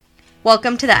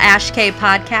Welcome to the Ash K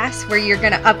podcast, where you're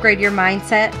going to upgrade your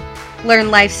mindset,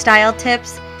 learn lifestyle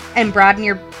tips, and broaden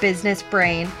your business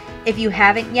brain. If you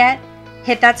haven't yet,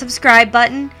 hit that subscribe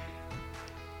button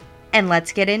and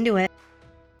let's get into it.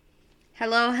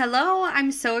 Hello.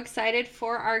 I'm so excited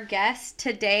for our guest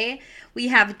today. We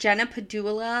have Jenna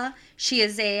Padula. She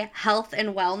is a health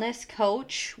and wellness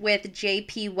coach with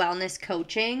JP Wellness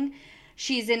Coaching.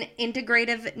 She's an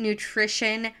integrative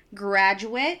nutrition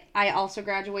graduate. I also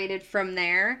graduated from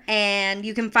there. And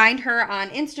you can find her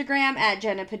on Instagram at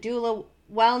Jenna Padula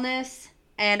Wellness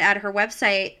and at her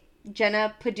website,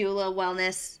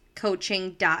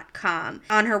 jennapadulawellnesscoaching.com.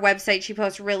 On her website, she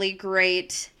posts really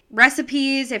great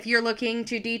recipes if you're looking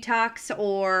to detox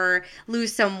or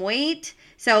lose some weight.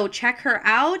 So check her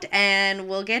out and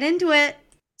we'll get into it.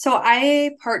 So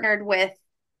I partnered with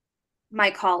my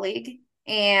colleague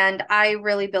and I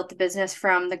really built the business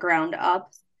from the ground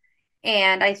up.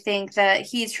 And I think that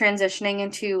he's transitioning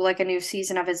into like a new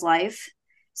season of his life.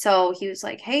 So he was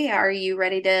like, "Hey, are you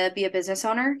ready to be a business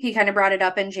owner?" He kind of brought it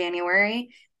up in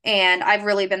January. And I've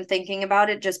really been thinking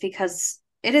about it just because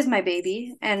it is my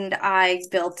baby and I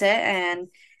built it and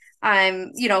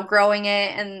I'm, growing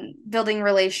it and building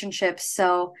relationships.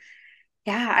 So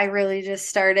yeah, I really just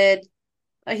started.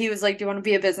 He was like, "Do you want to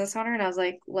be a business owner?" And I was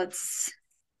like, let's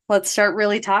start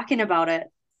really talking about it.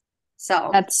 So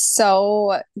That's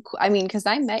so, because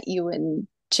I met you in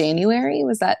January.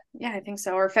 Was that yeah, I think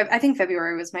so. Or I think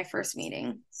February was my first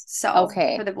meeting. So for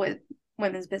okay? the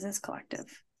Women's Business Collective.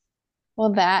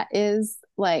 Well, that is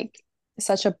like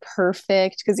such a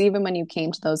perfect, because even when you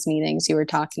came to those meetings, you were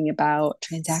talking about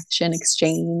transaction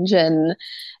exchange and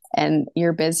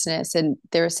your business, and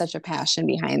there's such a passion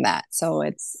behind that. So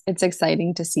it's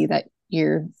exciting to see that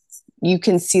you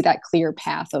can see that clear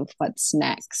path of what's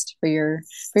next for your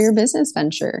business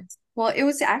venture. Well, it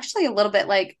was actually a little bit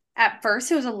like at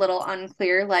first it was a little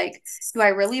unclear. Like, do I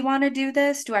really want to do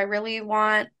this? Do I really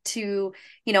want to,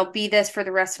 be this for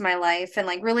the rest of my life? And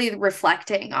like really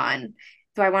reflecting on,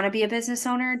 do I want to be a business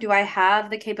owner? Do I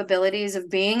have the capabilities of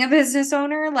being a business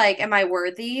owner? Like, am I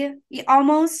worthy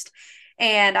almost?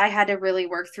 And I had to really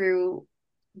work through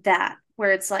that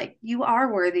where it's like, you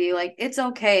are worthy. Like, it's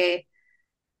okay.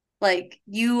 Like,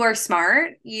 you are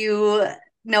smart. You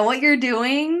know what you're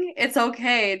doing. It's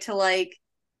okay to like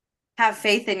have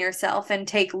faith in yourself and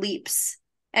take leaps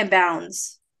and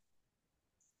bounds,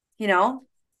 you know?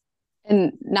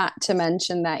 And not to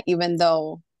mention that even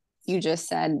though you just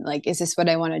said, like, is this what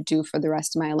I want to do for the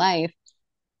rest of my life?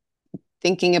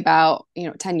 Thinking about,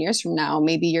 10 years from now,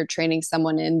 maybe you're training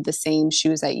someone in the same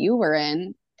shoes that you were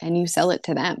in and you sell it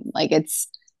to them. Like, it's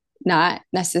not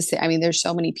necessary. I mean, there's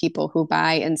so many people who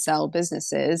buy and sell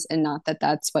businesses, and not that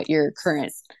that's what your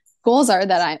current goals are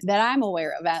that I'm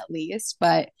aware of, at least,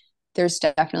 but there's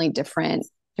definitely different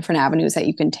avenues that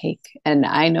you can take, and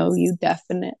I know you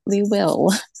definitely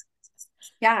will.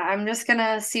 Yeah, I'm just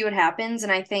gonna see what happens.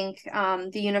 And I think the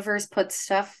universe puts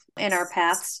stuff in our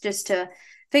paths just to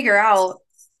figure out,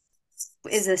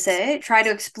 is this it? Try to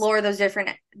explore those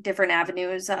different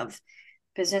avenues of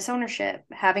business ownership,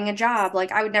 having a job.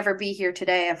 Like I would never be here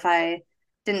today if I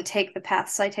didn't take the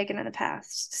paths I taken in the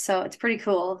past. So it's pretty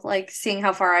cool, like seeing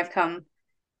how far I've come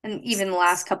and even the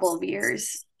last couple of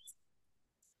years.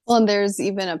 Well, and there's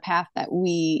even a path that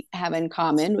we have in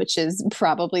common, which is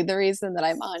probably the reason that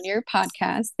I'm on your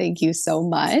podcast. Thank you so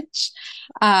much.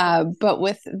 But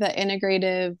with the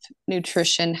integrative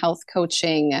nutrition health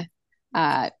coaching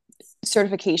uh,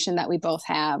 certification that we both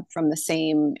have from the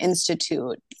same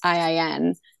institute,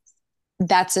 IIN,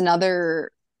 that's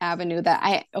another avenue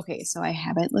that so I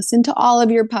haven't listened to all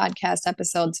of your podcast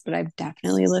episodes, but I've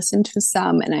definitely listened to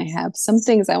some, and I have some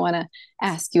things I want to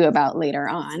ask you about later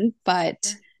on.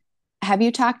 But have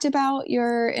you talked about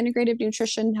your integrative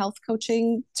nutrition health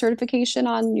coaching certification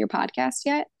on your podcast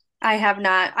yet? I have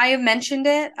not. I have mentioned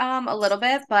it a little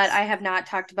bit, but I have not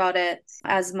talked about it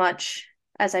as much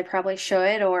as I probably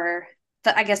should, or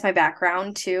I guess my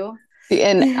background too.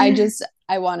 And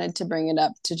I wanted to bring it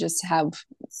up to just have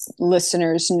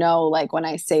listeners know, like, when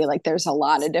I say, like, there's a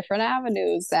lot of different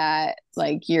avenues that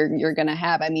like you're gonna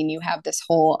have. I mean, you have this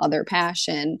whole other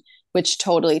passion which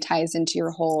totally ties into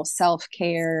your whole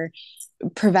self-care,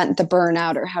 prevent the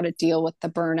burnout, or how to deal with the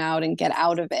burnout and get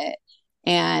out of it.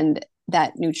 And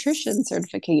that nutrition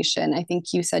certification, I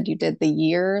think you said you did the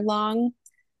year long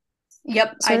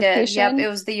Yep, I did. Yep, it certification.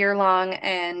 was the year long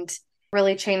and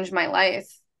really changed my life.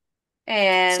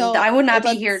 And So I would not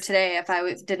be here let's today if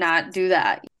I did not do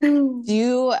that. do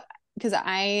you, because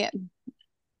I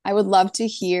would love to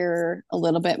hear a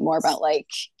little bit more about like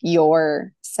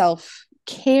your self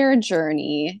care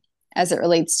journey as it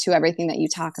relates to everything that you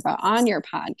talk about on your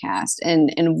podcast,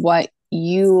 and what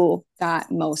you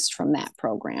got most from that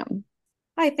program.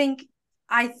 I think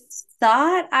I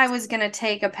thought I was going to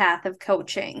take a path of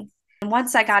coaching. And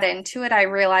once I got into it, I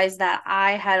realized that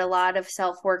I had a lot of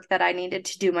self work that I needed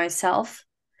to do myself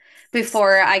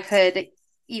before I could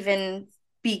even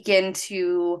begin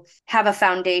to have a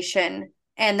foundation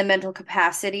and the mental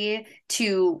capacity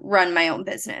to run my own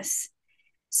business.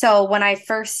 So when I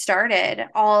first started,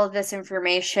 all of this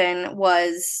information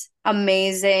was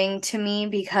amazing to me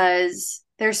because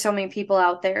there's so many people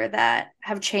out there that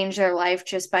have changed their life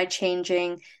just by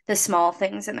changing the small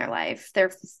things in their life,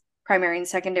 their primary and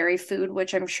secondary food,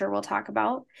 which I'm sure we'll talk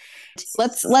about.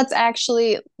 Let's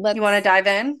actually You want to dive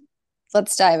in?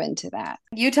 Let's dive into that.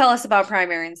 You tell us about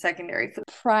primary and secondary food.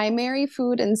 Primary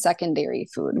food and secondary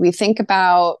food. We think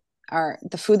about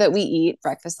the food that we eat,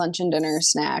 breakfast, lunch, and dinner,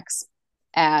 snacks,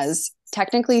 as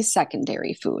technically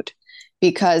secondary food,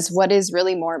 because what is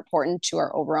really more important to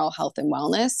our overall health and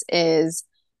wellness is,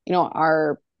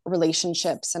 our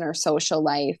relationships and our social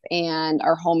life and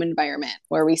our home environment,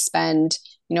 where we spend,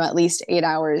 at least 8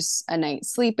 hours a night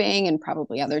sleeping, and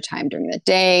probably other time during the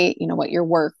day, what your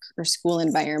work or school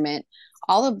environment,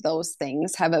 all of those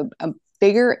things have a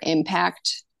bigger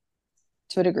impact,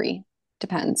 to a degree,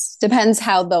 depends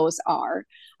how those are,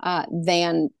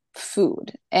 than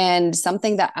food. And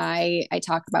something that I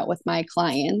talk about with my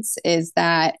clients is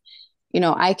that,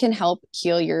 I can help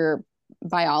heal your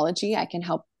biology. I can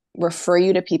help refer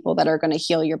you to people that are going to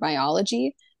heal your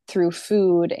biology through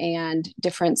food and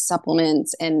different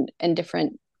supplements and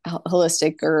different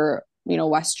holistic or,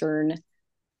 Western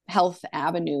health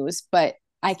avenues, but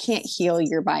I can't heal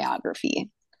your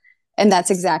biography. And that's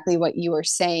exactly what you are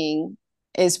saying,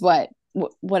 is what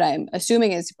I'm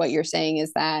assuming is what you're saying,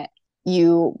 is that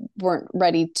you weren't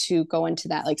ready to go into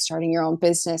that, like starting your own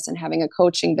business and having a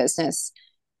coaching business,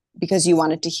 because you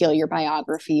wanted to heal your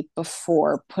biography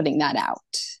before putting that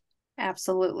out.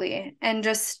 Absolutely. And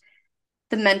just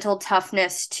the mental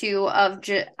toughness too of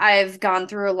I've gone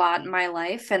through a lot in my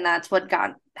life, and that's what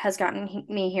has gotten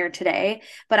me here today.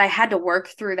 But I had to work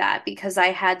through that because I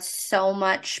had so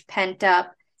much pent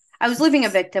up. I was living a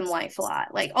victim life a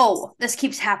lot. Like, oh, this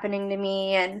keeps happening to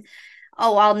me, and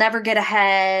oh, I'll never get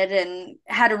ahead, and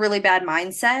had a really bad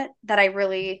mindset that I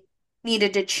really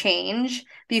needed to change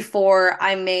before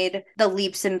I made the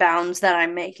leaps and bounds that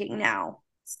I'm making now.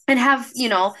 And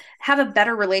have a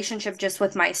better relationship just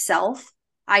with myself.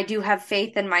 I do have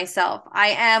faith in myself. I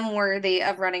am worthy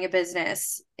of running a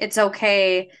business. It's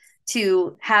okay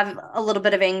to have a little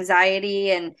bit of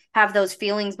anxiety and have those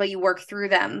feelings, but you work through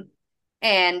them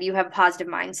and you have a positive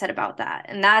mindset about that.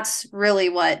 And that's really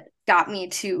what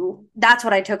that's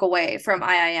what I took away from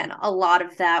IIN. A lot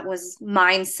of that was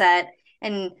mindset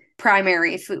and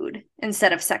primary food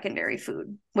instead of secondary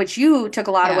food, which you took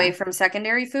a lot away from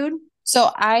secondary food.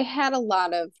 So I had a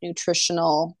lot of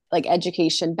nutritional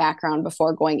education background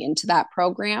before going into that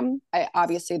program.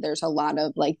 Obviously there's a lot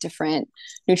of different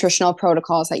nutritional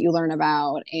protocols that you learn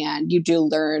about, and you do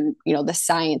learn, the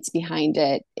science behind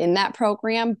it in that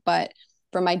program. But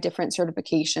from my different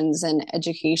certifications and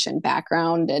education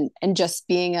background, and just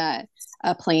being a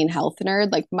plain health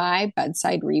nerd, my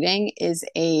bedside reading is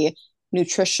a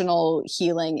nutritional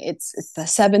healing. It's the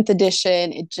 7th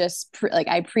edition. It just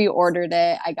I pre-ordered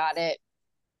it. I got it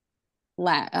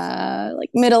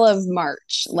middle of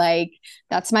March.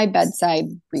 That's my bedside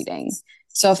reading.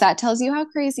 So if that tells you how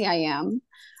crazy I am,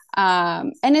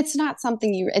 and it's not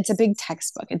something it's a big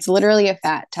textbook. It's literally a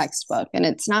fat textbook, and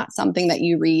it's not something that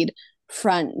you read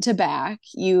front to back.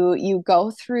 You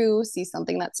go through, see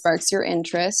something that sparks your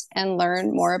interest, and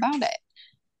learn more about it.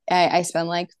 I spend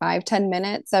 5-10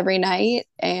 minutes every night,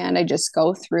 and I just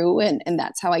go through, and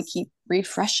that's how I keep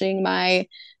refreshing my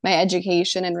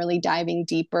education and really diving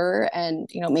deeper, and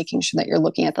making sure that you're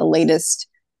looking at the latest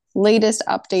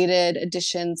updated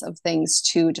editions of things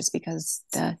too, just because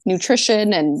the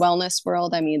nutrition and wellness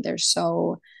world, I mean, there's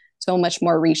so much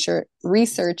more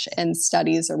research and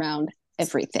studies around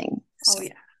everything. So. Oh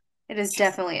yeah, it is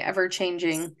definitely ever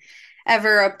changing,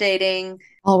 ever updating.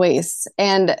 Always.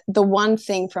 And the one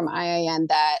thing from IIN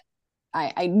that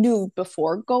I knew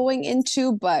before going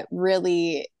into, but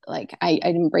really I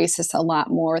embrace this a lot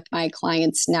more with my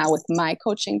clients now with my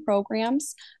coaching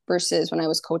programs versus when I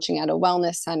was coaching at a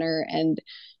wellness center, and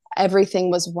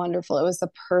everything was wonderful. It was the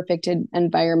perfect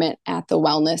environment at the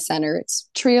wellness center. It's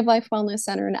Tree of Life Wellness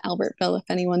Center in Albertville, if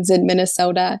anyone's in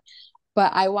Minnesota.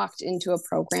 But I walked into a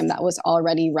program that was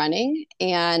already running,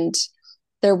 and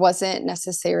there wasn't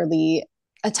necessarily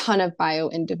a ton of bio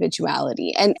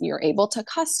individuality, and you're able to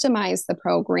customize the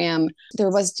program. There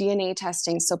was DNA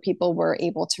testing, so people were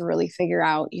able to really figure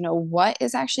out, what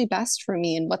is actually best for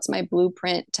me and what's my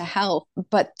blueprint to health.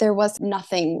 But there was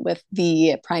nothing with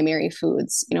the primary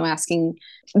foods, asking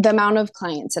the amount of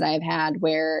clients that I've had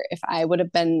where if I would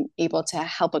have been able to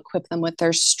help equip them with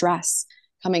their stress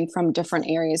coming from different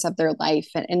areas of their life,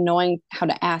 and knowing how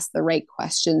to ask the right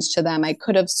questions to them, I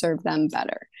could have served them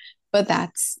better. But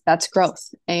that's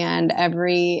growth, and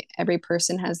every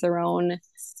person has their own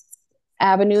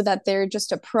avenue that they're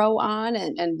just a pro on,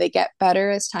 and they get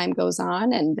better as time goes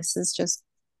on. And this is just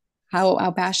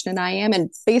how passionate I am. And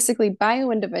basically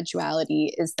bio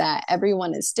individuality is that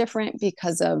everyone is different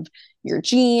because of your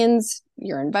genes,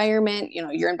 your environment.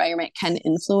 Your environment can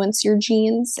influence your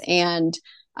genes, and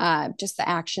just the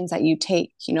actions that you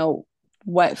take.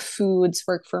 What foods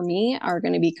work for me are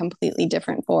going to be completely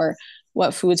different for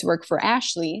what foods work for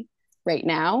Ashley right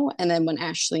now. And then when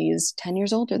Ashley is 10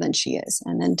 years older than she is,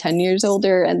 and then 10 years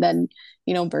older, and then,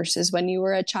 versus when you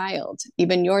were a child,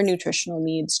 even your nutritional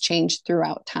needs change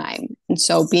throughout time. And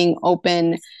so being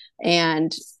open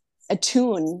and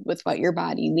attuned with what your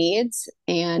body needs.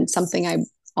 And something I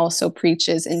also preach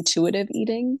is intuitive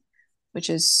eating,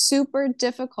 which is super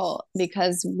difficult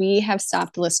because we have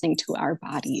stopped listening to our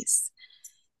bodies.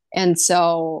 And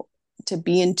so to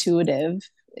be intuitive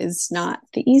is not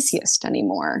the easiest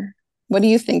anymore. What do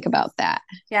you think about that?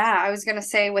 Yeah, I was going to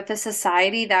say, with the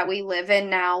society that we live in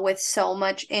now, with so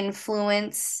much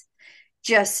influence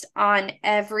just on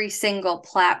every single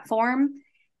platform,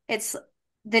 it's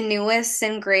the newest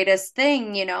and greatest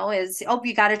thing, is, oh,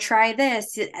 you got to try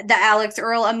this. The Alex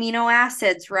Earl amino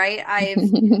acids, right? I've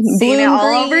seen it Bloom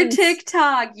all over greens.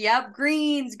 TikTok. Yep,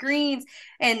 greens.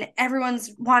 And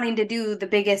everyone's wanting to do the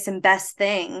biggest and best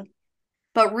thing.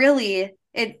 But really,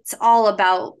 it's all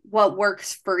about what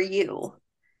works for you.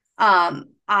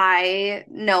 I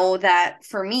know that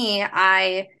for me,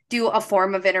 I do a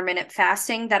form of intermittent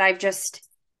fasting that I've just,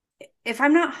 if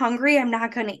I'm not hungry, I'm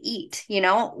not going to eat.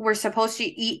 We're supposed to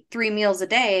eat 3 meals a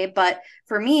day, but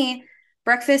for me,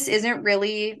 breakfast isn't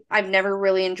really, I've never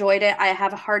really enjoyed it. I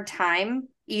have a hard time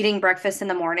eating breakfast in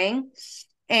the morning.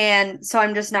 And so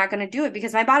I'm just not going to do it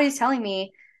because my body's telling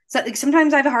me. So like,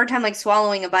 sometimes I have a hard time like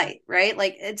swallowing a bite, right?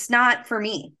 Like it's not for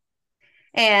me.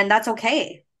 And that's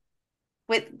okay.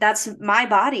 That's my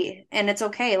body, and it's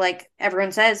okay. Like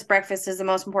everyone says, breakfast is the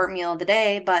most important meal of the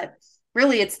day, but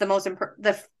really it's the most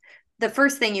important, the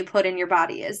first thing you put in your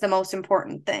body is the most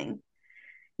important thing,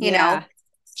 Yeah.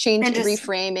 and just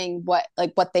Reframing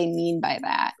what they mean by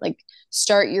that. Like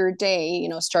start your day,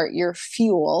 start your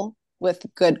fuel with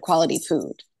good quality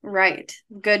food. right.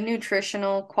 Good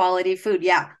nutritional quality food.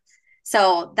 Yeah.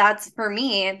 So that's for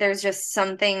me. There's just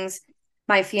some things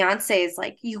my fiance is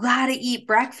like, you got to eat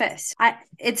breakfast.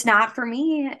 It's not for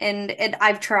me. And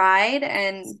I've tried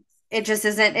and it just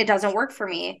isn't, it doesn't work for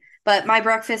me. But my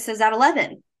breakfast is at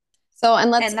 11 So,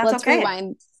 and and that's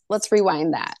okay. let's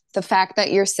rewind that. The fact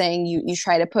that you're saying you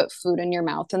try to put food in your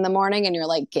mouth in the morning and you're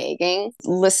like gagging,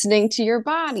 listening to your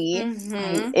body,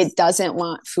 Mm-hmm. it doesn't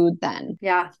want food then.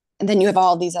 Yeah. And then you have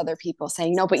all these other people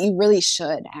saying, no, but you really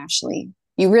should, Ashley.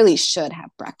 You really should have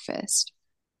breakfast.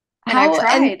 And I've How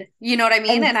tried, you know what I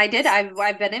mean? and And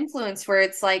I've been influenced where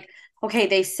it's like, okay,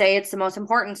 they say it's the most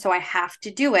important, so I have to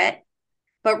do it.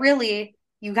 But really,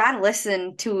 you got to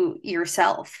listen to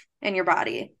yourself and your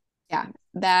body. Yeah,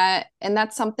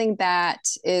 that's something that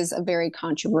is a very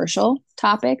controversial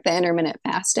topic, the intermittent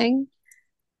fasting.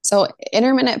 So,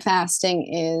 intermittent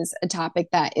fasting is a topic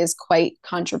that is quite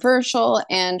controversial,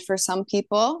 and for some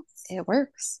people, it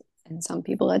works, and some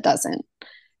people it doesn't.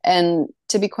 And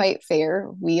to be quite fair,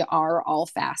 we are all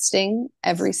fasting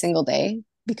every single day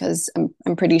because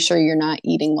I'm pretty sure you're not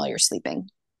eating while you're sleeping.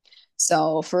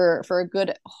 So, for a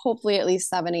good, hopefully at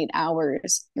least 7-8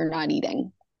 hours, you're not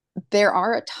eating. There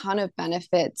are a ton of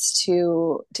benefits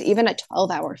to even a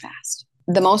 12-hour fast.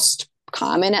 The most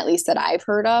common, at least that I've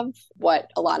heard of,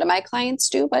 what a lot of my clients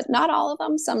do, but not all of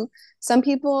them. Some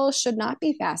people should not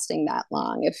be fasting that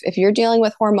long. If you're dealing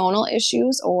with hormonal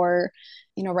issues, or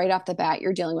right off the bat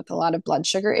you're dealing with a lot of blood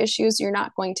sugar issues, you're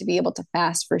not going to be able to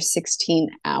fast for 16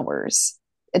 hours.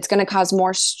 It's going to cause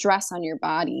more stress on your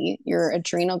body. Your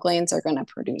adrenal glands are going to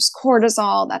produce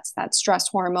cortisol. That's that stress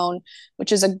hormone,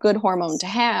 which is a good hormone to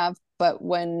have. But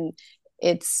when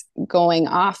it's going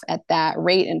off at that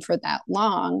rate and for that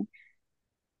long,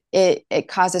 it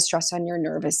causes stress on your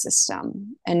nervous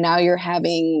system. And now you're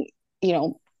having,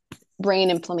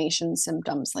 brain inflammation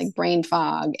symptoms like brain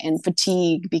fog and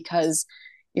fatigue because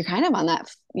you're kind of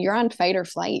you're on fight or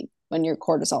flight when your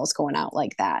cortisol is going out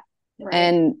like that. Right.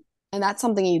 And And that's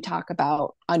something you talk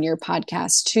about on your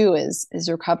podcast too, is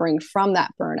recovering from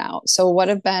that burnout. So what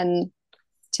have been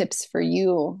tips for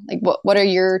you? Like what are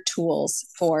your tools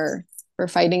for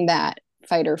fighting that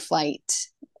fight or flight,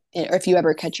 or if you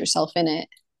ever catch yourself in it?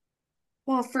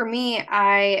 Well, for me,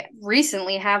 I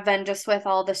recently have been just with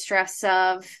all the stress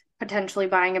of potentially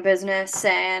buying a business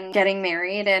and getting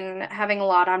married and having a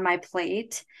lot on my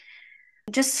plate.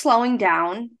 Just slowing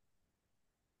down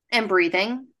and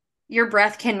breathing. Your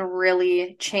breath can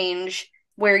really change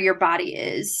where your body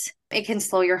is. It can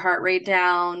slow your heart rate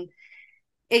down.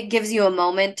 It gives you a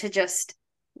moment to just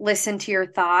listen to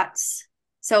your thoughts.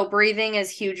 So breathing is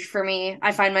huge for me.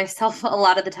 I find myself a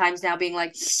lot of the times now being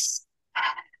like,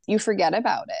 You forget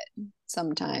about it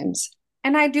sometimes.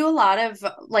 and I do a lot of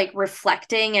like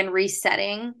reflecting and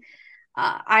resetting.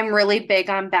 I'm really big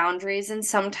on boundaries, and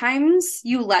sometimes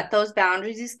you let those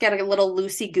boundaries get a little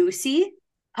loosey goosey.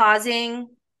 Pausing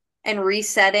and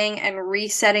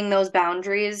resetting those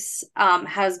boundaries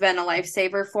has been a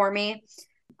lifesaver for me.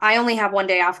 I only have one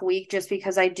day off a week just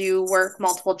because I do work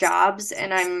multiple jobs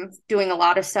and I'm doing a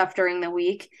lot of stuff during the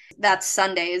week. That's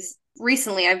Sundays.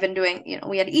 Recently, I've been doing,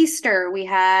 we had Easter, we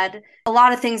had a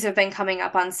lot of things have been coming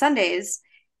up on Sundays,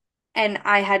 and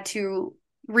I had to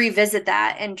revisit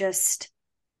that and just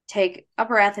take a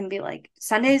breath and be like,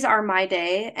 Sundays are my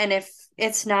day. And if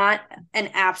it's not an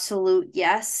absolute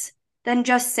yes, then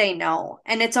just say no.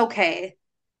 And it's okay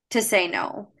to say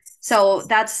no. So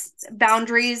that's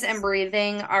boundaries and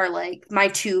breathing are like my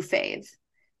two fave,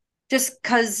 just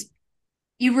because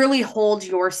you really hold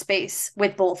your space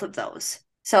with both of those.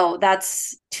 So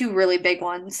that's two really big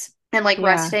ones. And like Yeah.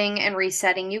 resting and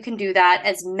resetting, you can do that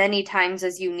as many times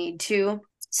as you need to,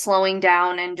 slowing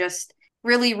down and just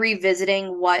really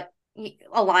revisiting what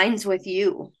aligns with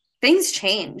you. Things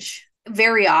change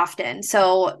very often.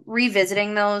 So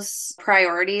revisiting those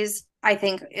priorities, I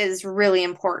think, is really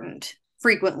important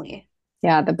frequently.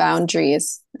 Yeah, the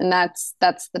boundaries. And that's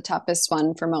the toughest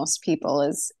one for most people,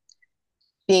 is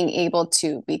being able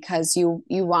to, because you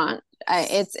want,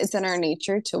 it's in our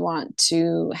nature to want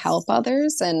to help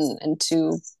others and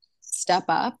to step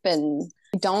up, and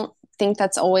I don't think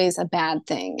that's always a bad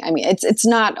thing. I mean, it's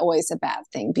not always a bad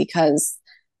thing, because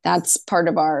that's part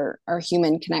of our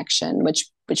human connection, which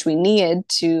we need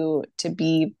to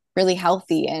be really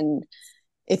healthy. And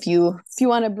if you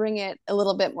want to bring it a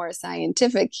little bit more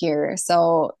scientific here,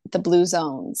 so the blue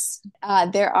zones,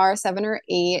 there are 7 or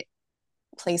 8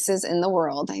 places in the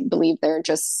world, I believe they're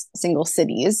just single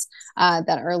cities,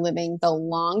 that are living the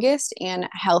longest and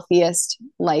healthiest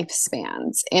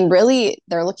lifespans. And really,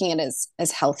 they're looking at it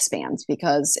as health spans,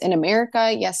 because in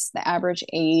America, yes, the average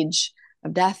age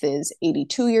of death is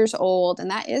 82 years old,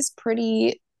 and that is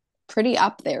pretty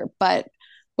up there. But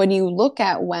when you look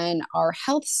at when our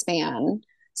health span,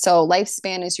 so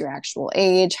lifespan is your actual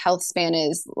age, health span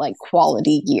is like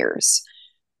quality years,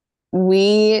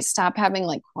 we stop having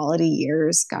like quality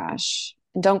years. Gosh,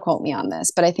 don't quote me on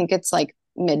this, but I think it's like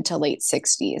mid to late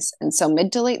 60s. And so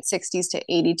mid to late 60s to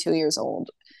 82 years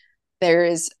old, there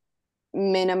is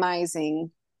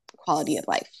minimizing quality of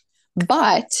life.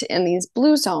 But in these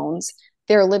blue zones,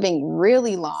 they're living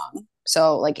really long.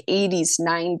 So like 80s,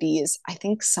 90s, I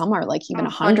think some are like even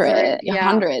 100, 100,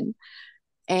 yeah.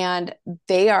 and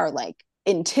they are like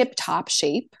in tip top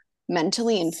shape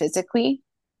mentally and physically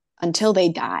until they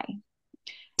die.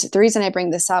 The reason I bring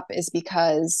this up is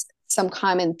because some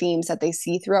common themes that they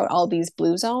see throughout all these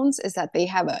blue zones is that they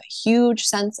have a huge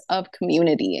sense of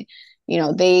community.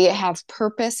 They have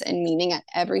purpose and meaning at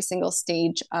every single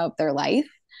stage of their life.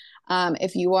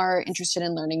 If you are interested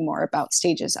in learning more about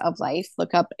stages of life,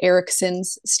 look up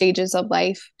Erickson's Stages of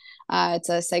Life. It's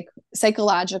a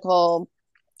psychological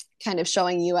kind of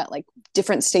showing you at like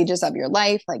different stages of your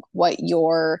life, like what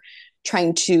you're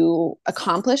trying to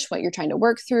accomplish, what you're trying to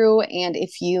work through. And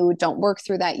if you don't work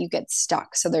through that, you get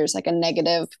stuck. So there's like a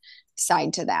negative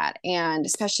side to that. And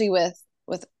especially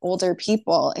with older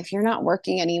people, if you're not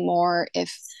working anymore,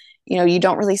 if you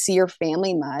don't really see your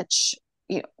family much,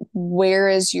 where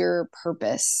is your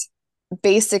purpose?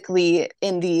 Basically,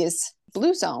 in these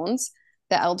blue zones,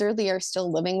 the elderly are still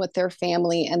living with their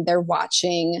family, and they're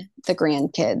watching the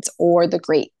grandkids or the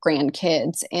great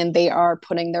grandkids, and they are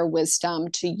putting their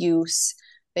wisdom to use.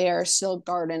 They are still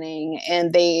gardening,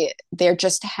 and they're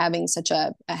just having such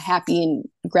a happy and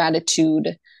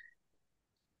gratitude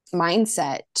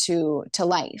mindset to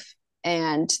life.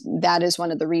 And that is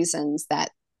one of the reasons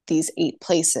that these 8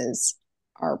 places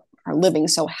are living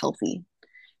so healthy.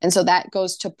 And so that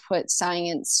goes to put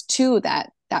science to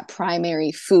that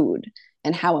primary food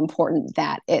and how important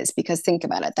that is. Because think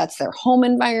about it, that's their home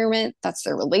environment, that's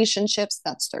their relationships,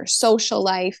 that's their social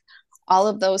life. all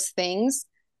of those things.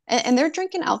 And they're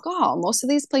drinking alcohol. Most of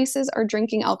these places are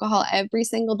drinking alcohol every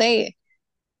single day.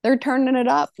 They're turning it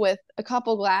up with a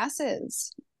couple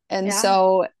glasses. And Yeah.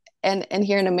 so, and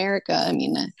here in America, I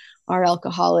mean, our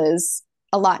alcohol is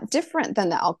a lot different than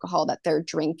the alcohol that they're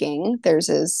drinking. Theirs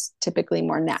is typically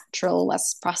more natural,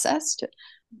 less processed.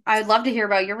 I'd love to hear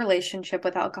about your relationship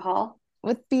with alcohol.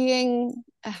 With being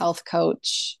a health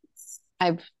coach,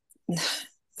 I've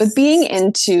with being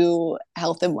into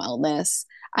health and wellness,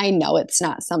 I know it's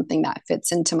not something that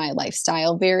fits into my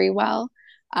lifestyle very well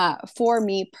for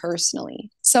me personally.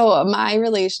 So my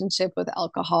relationship with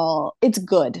alcohol, it's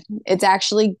good. It's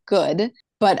actually good,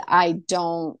 but I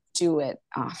don't do it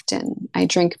often. I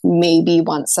drink maybe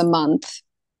once a month.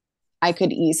 I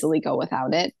could easily go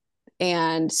without it,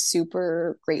 and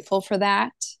super grateful for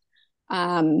that.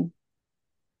 Um,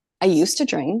 I used to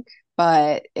drink,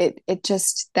 but it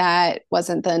just that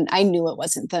wasn't the I knew it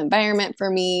wasn't the environment for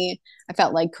me. I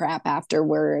felt like crap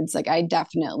afterwards. Like I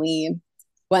definitely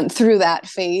went through that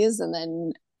phase and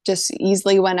then just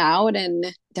easily went out and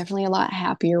definitely a lot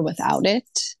happier without it.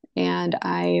 And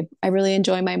I really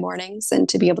enjoy my mornings, and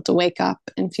to be able to wake up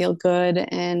and feel good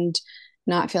and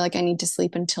not feel like I need to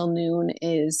sleep until noon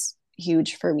is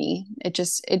huge for me. It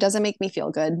doesn't make me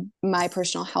feel good. My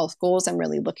personal health goals, I'm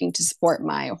really looking to support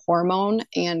my hormone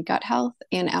and gut health,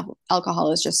 and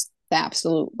alcohol is just the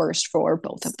absolute worst for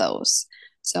both of those.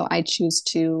 So I choose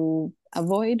to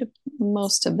avoid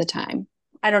most of the time.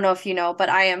 I don't know if you know, but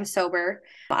I am sober.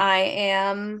 I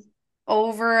am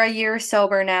over a year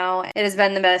sober now. It has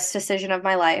been the best decision of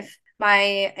my life.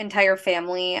 My entire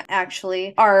family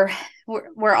actually are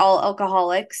we're all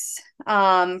alcoholics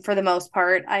for the most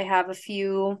part. I have a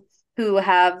few who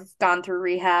have gone through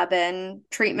rehab and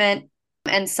treatment,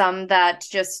 and some that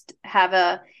just have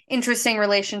a interesting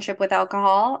relationship with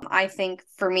alcohol. I think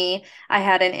for me, I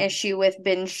had an issue with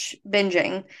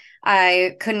binging.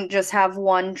 I couldn't just have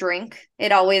one drink.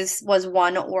 It always was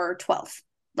one or 12.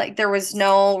 Like there was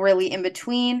no really in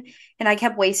between. And I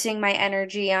kept wasting my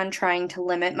energy on trying to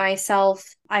limit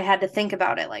myself. I had to think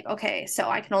about it like, okay, so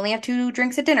I can only have 2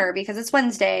 drinks at dinner because it's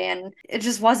Wednesday. And it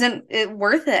just wasn't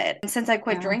worth it. And since I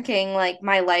quit Yeah. drinking, like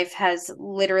my life has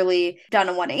literally done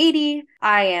a 180.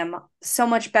 I am so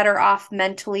much better off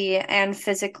mentally and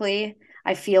physically.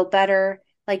 I feel better.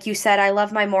 Like you said, I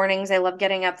love my mornings. I love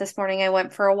getting up. This morning I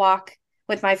went for a walk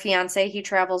with my fiance. He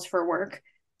travels for work.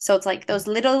 So it's like those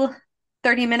little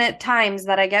 30-minute times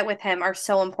that I get with him are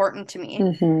so important to me.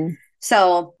 Mm-hmm.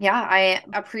 So, yeah, I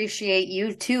appreciate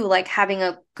you too, like having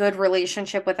a good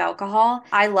relationship with alcohol.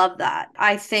 I love that.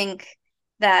 I think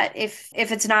that if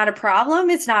it's not a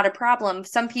problem, it's not a problem.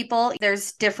 Some people,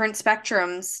 there's different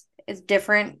spectrums. It's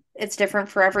different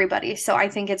for everybody. So I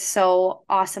think it's so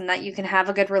awesome that you can have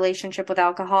a good relationship with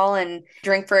alcohol and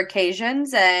drink for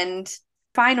occasions and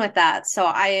fine with that. So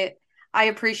I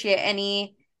appreciate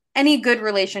any good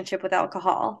relationship with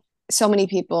alcohol. So many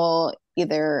people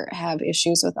either have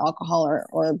issues with alcohol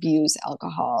or abuse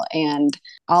alcohol, and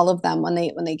all of them when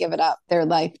they give it up, their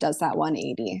life does that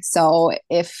 180. So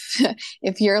if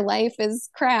if your life is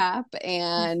crap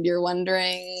and you're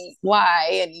wondering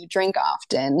why and you drink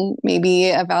often, maybe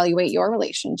evaluate your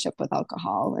relationship with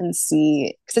alcohol and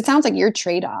see, because it sounds like your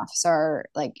trade-offs are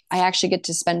like, I actually get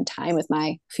to spend time with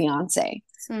my fiance.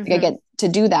 Like I Mm-hmm. get to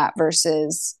do that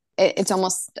versus it's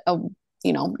almost a,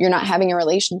 you're not having a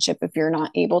relationship if you're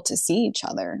not able to see each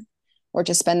other or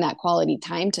to spend that quality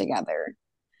time together.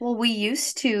 Well, we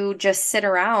used to just sit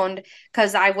around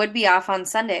because I would be off on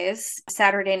Sundays.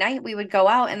 Saturday night, we would go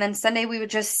out, and then Sunday, we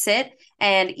would just sit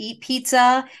and eat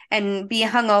pizza and be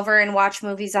hungover and watch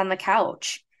movies on the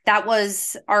couch. That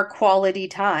was our quality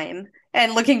time.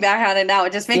 And looking back on it now,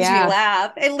 it just makes me Yeah.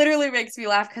 laugh. It literally makes me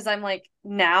laugh because I'm like,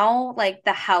 now, like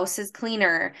the house is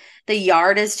cleaner, the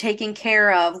yard is taken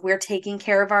care of, we're taking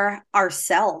care of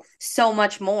ourselves so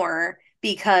much more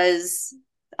because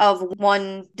of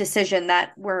one decision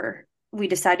that we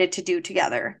decided to do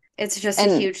together. It's just a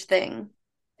And huge thing.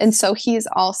 so he's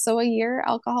also a year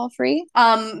alcohol free.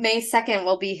 May 2nd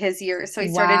will be his year. So he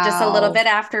started just a little Wow. bit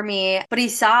after me, but he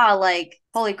saw like,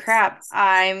 holy crap,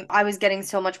 I was getting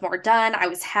so much more done. I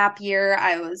was happier.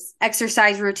 I was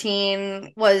exercise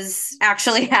routine was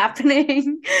actually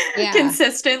happening Yeah.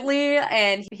 consistently.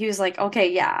 And he was like,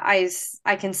 okay, yeah,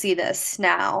 I can see this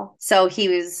now. So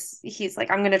he's like,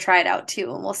 I'm gonna try it out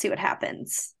too, and we'll see what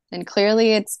happens. And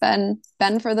clearly it's been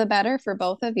for the better for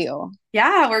both of you.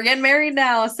 Yeah, we're getting married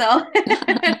now, so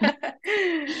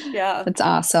yeah. That's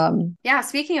awesome. Yeah,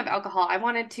 speaking of alcohol, I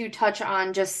wanted to touch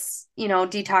on just,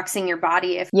 detoxing your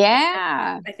body. If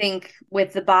Yeah. I think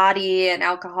with the body and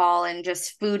alcohol and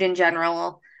just food in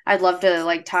general, I'd love to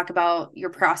like talk about your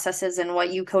processes and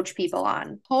what you coach people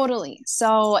on. Totally.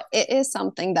 So it is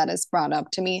something that is brought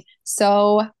up to me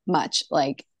so much.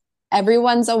 Like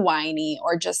everyone's a whiny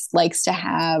or just likes to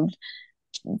have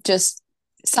just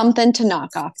something to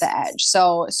knock off the edge.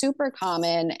 So super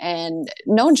common and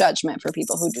no judgment for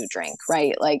people who do drink,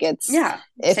 right? Like it's Yeah,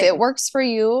 if it same. works for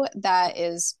you,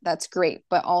 that's great.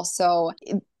 But also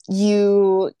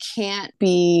you can't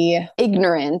be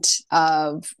ignorant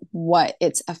of what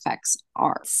its effects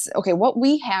are. Okay, what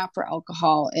we have for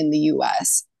alcohol in the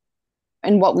US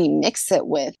and what we mix it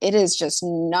with, it is just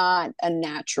not a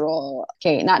natural.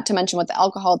 Okay, not to mention what the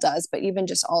alcohol does, but even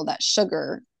just all that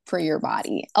sugar for your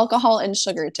body. Alcohol and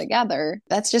sugar together,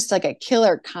 that's just like a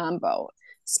killer combo,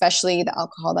 especially the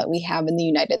alcohol that we have in the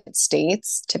United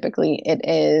States. Typically, it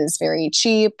is very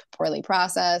cheap, poorly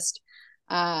processed.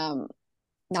 Um,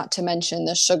 Not to mention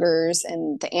the sugars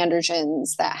and the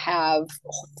androgens that have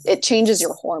it changes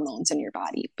your hormones in your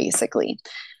body, basically.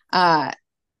 Uh,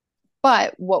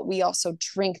 but what we also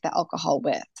drink the alcohol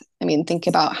with. I mean, think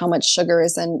about how much sugar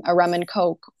is in a rum and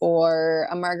coke or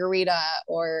a margarita,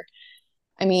 or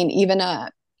I mean, even a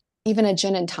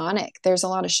gin and tonic. There's a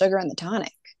lot of sugar in the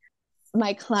tonic.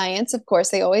 My clients, of course,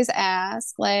 they always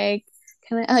ask, like,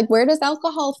 can I, like, where does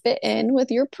alcohol fit in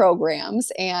with your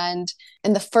programs? And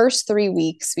in the first 3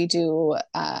 weeks, we do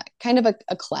kind of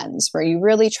a cleanse where you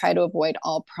really try to avoid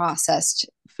all processed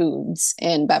foods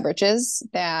and beverages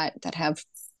that have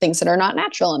things that are not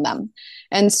natural in them.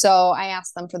 And so I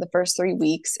asked them for the first 3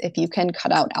 weeks, if you can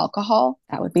cut out alcohol,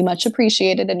 that would be much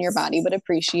appreciated and your body would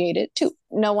appreciate it too.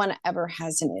 No one ever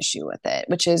has an issue with it,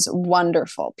 which is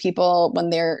wonderful. People,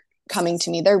 when they're coming to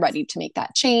me, they're ready to make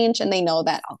that change and they know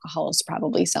that alcohol is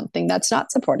probably something that's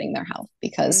not supporting their health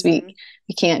because Mm-hmm.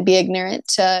 we can't be ignorant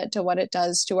to what it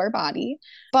does to our body.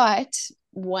 But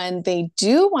when they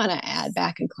do want to add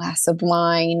back a glass of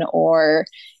wine or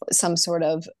some sort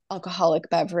of alcoholic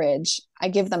beverage, I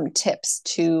give them tips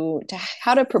to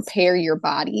how to prepare your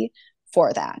body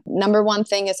for that. Number one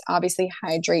thing is obviously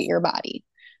hydrate your body.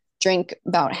 Drink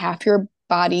about half your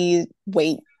body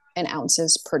weight in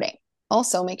ounces per day.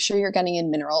 Also, make sure you're getting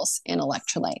in minerals and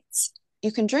electrolytes.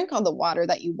 You can drink all the water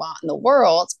that you want in the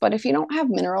world, but if you don't have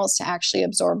minerals to actually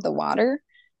absorb the water,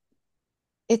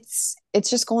 it's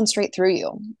just going straight through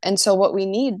you. And so what we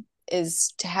need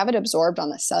is to have it absorbed on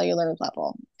the cellular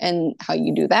level. And how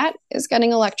you do that is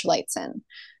getting electrolytes in.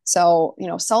 So,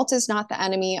 salt is not the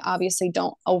enemy. Obviously,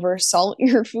 don't over salt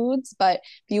your foods, but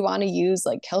if you want to use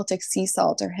like Celtic sea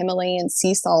salt or Himalayan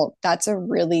sea salt, that's a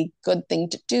really good thing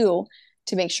to do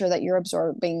to make sure that you're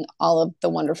absorbing all of the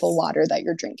wonderful water that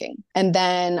you're drinking. And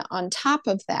then on top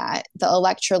of that, the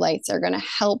electrolytes are going to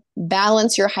help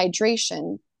balance your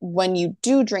hydration when you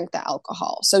do drink the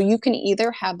alcohol. So you can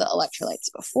either have the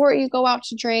electrolytes before you go out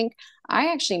to drink.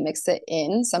 I actually mix it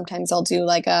in. Sometimes I'll do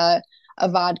like a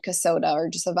vodka soda or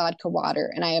just a vodka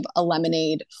water, and I have a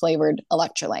lemonade flavored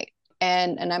electrolyte.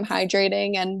 And I'm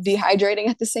hydrating and dehydrating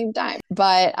at the same time.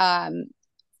 But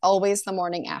always the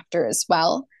morning after as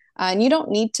well. And you don't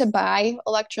need to buy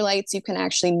electrolytes. You can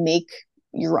actually make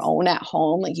your own at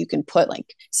home. Like you can put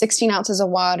like 16 ounces of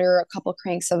water, a couple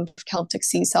cranks of Celtic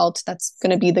sea salt. That's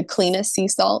going to be the cleanest sea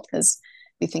salt because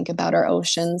we think about our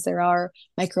oceans, there are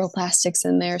microplastics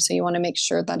in there. So you want to make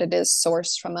sure that it is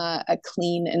sourced from a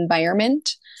clean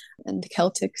environment. And the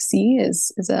Celtic Sea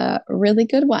is a really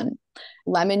good one.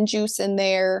 Lemon juice in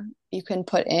there. You can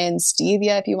put in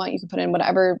stevia if you want. You can put in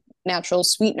whatever natural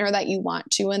sweetener that you want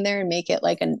to in there and make it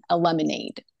like a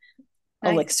lemonade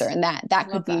elixir. Nice. And that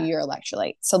could Love be that. your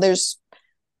electrolyte. So there's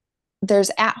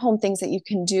at home things that you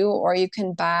can do, or you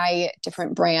can buy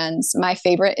different brands. My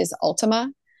favorite is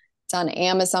Ultima. It's on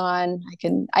Amazon.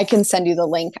 I can send you the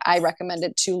link. I recommend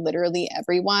it to literally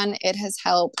everyone. It has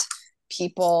helped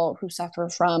people who suffer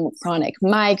from chronic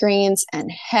migraines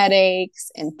and headaches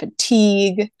and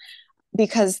fatigue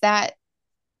because that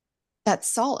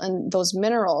salt and those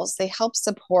minerals, they help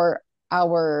support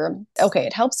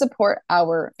it helps support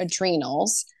our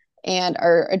adrenals, and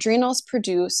our adrenals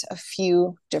produce a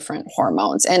few different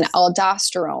hormones, and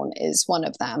aldosterone is one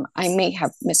of them. I may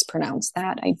have mispronounced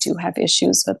that. I do have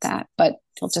issues with that, but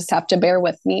you'll just have to bear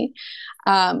with me.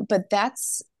 But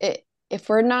that's it. If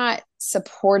we're not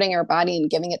supporting our body and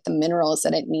giving it the minerals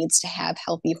that it needs to have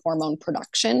healthy hormone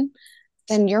production,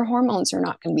 then your hormones are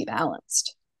not going to be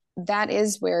balanced. That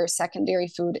is where secondary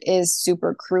food is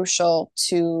super crucial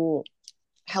to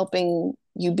helping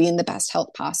you be in the best health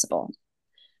possible.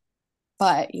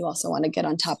 But you also want to get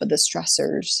on top of the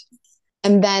stressors.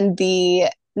 And then the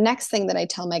next thing that I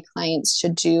tell my clients to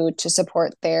do to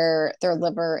support their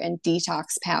liver and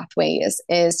detox pathways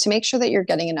is to make sure that you're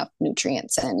getting enough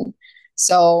nutrients in.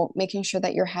 So making sure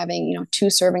that you're having, 2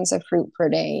 servings of fruit per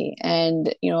day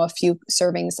and, a few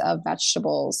servings of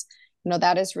vegetables,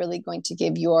 that is really going to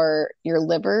give your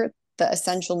liver the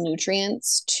essential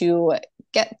nutrients to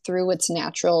get through its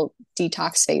natural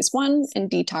detox phase 1 and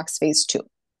detox phase 2.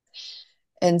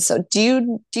 And so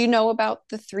do you know about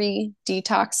the 3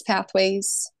 detox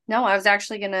pathways? No, I was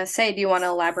actually going to say, do you want to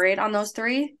elaborate on those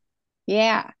three?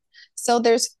 Yeah. So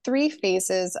there's 3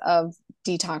 phases of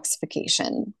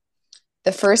detoxification.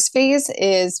 The first phase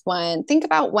is think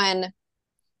about when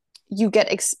you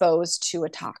get exposed to a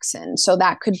toxin. So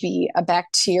that could be a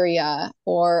bacteria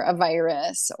or a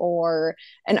virus or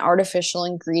an artificial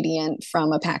ingredient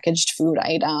from a packaged food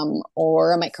item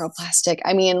or a microplastic.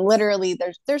 I mean, literally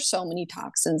there's so many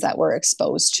toxins that we're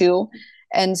exposed to.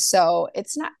 And so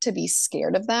it's not to be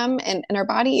scared of them. And our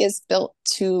body is built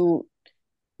to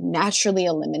naturally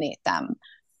eliminate them.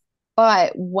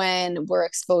 But when we're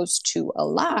exposed to a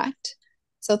lot,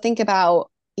 so think about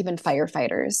even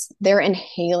firefighters, they're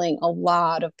inhaling a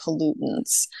lot of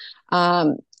pollutants.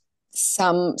 Um,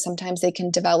 sometimes they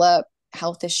can develop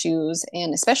health issues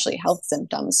and especially health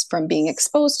symptoms from being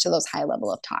exposed to those high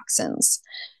level of toxins.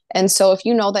 And so if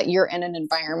you know that you're in an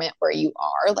environment where you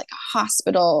are like a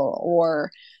hospital or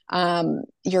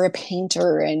you're a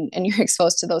painter and you're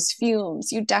exposed to those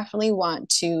fumes, you definitely want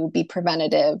to be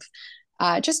preventative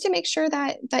just to make sure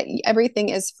that everything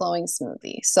is flowing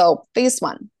smoothly. So phase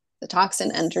 1, the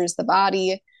toxin enters the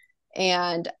body,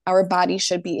 and our body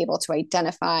should be able to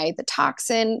identify the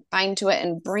toxin, bind to it,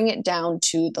 and bring it down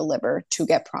to the liver to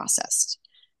get processed.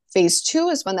 Phase 2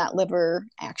 is when that liver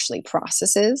actually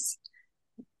processes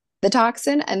the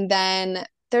toxin, and then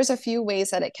there's a few ways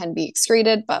that it can be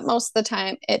excreted, but most of the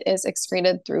time it is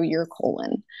excreted through your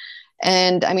colon.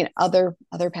 And I mean, other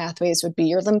pathways would be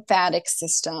your lymphatic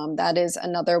system. That is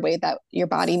another way that your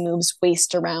body moves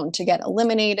waste around to get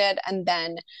eliminated. And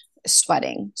then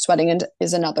sweating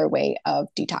is another way of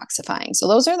detoxifying. So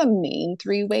those are the main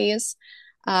 3 ways.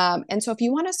 And so if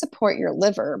you want to support your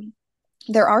liver,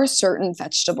 there are certain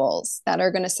vegetables that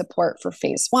are going to support for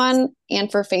phase 1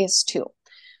 and for phase 2.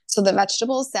 So the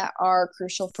vegetables that are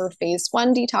crucial for phase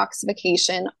 1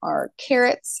 detoxification are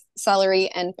carrots, celery,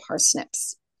 and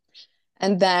parsnips.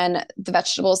 And then the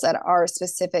vegetables that are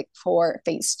specific for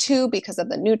phase 2 because of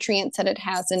the nutrients that it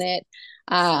has in it.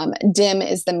 DIM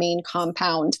is the main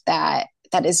compound that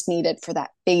is needed for that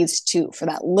phase 2, for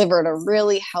that liver to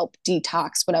really help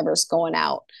detox whatever's going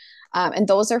out. And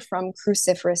those are from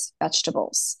cruciferous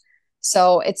vegetables.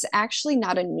 So it's actually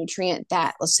not a nutrient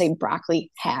that, let's say,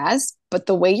 broccoli has, but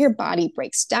the way your body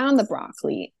breaks down the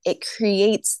broccoli, it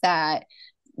creates that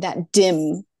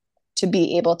DIM to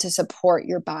be able to support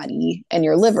your body and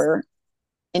your liver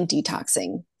in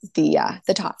detoxing the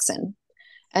toxin.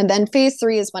 And then phase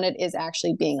 3 is when it is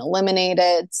actually being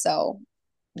eliminated. So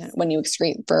when you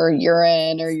excrete for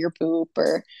urine or your poop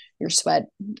or your sweat.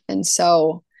 And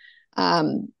so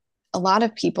a lot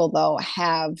of people, though,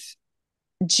 have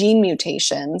gene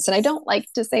mutations. And I don't like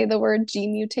to say the word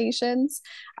gene mutations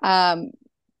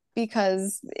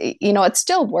because, it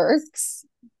still works,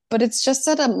 but it's just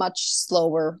at a much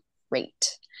slower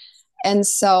rate. And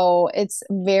so it's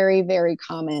very, very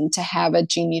common to have a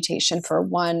gene mutation for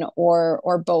one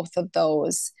or both of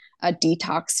those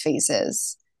detox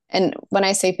phases. And when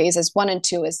I say phases 1 and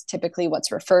 2 is typically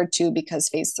what's referred to because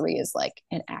phase 3 is like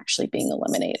it actually being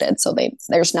eliminated. So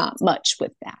there's not much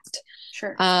with that.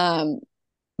 Sure.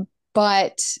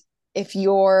 But if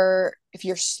you're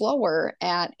slower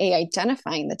at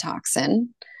identifying the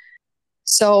toxin,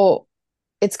 so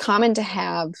it's common to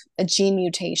have a gene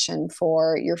mutation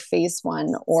for your phase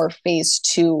 1 or phase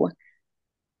 2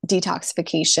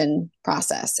 detoxification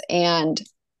process. And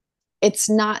it's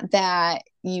not that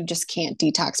you just can't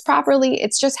detox properly,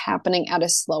 it's just happening at a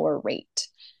slower rate.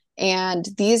 And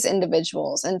these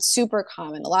individuals, and super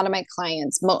common, a lot of my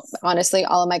clients, honestly,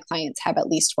 all of my clients have at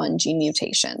least one gene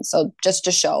mutation. So just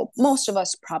to show, most of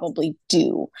us probably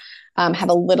do have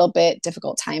a little bit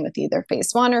difficult time with either phase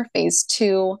 1 or phase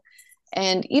 2.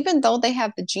 And even though they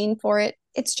have the gene for it,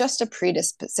 it's just a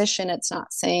predisposition. It's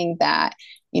not saying that,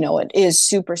 it is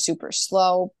super, super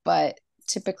slow, but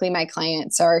typically my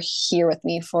clients are here with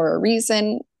me for a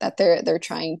reason that they're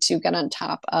trying to get on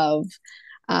top of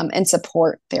and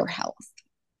support their health.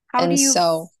 How do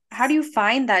you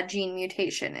find that gene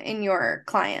mutation in your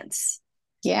clients?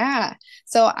 Yeah.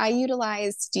 So I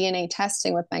utilize DNA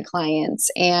testing with my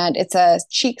clients, and it's a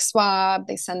cheek swab.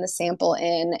 They send the sample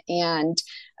in, and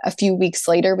a few weeks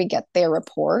later, we get their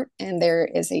report. And there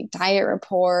is a diet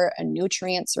report, a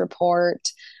nutrients report,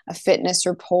 a fitness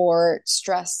report,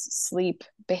 stress, sleep,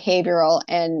 behavioral,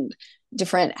 and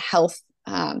different health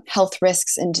health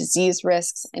risks and disease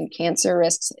risks and cancer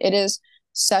risks. It is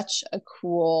such a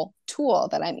cool tool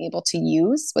that I'm able to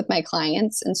use with my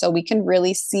clients. And so we can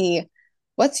really see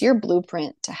what's your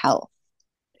blueprint to health.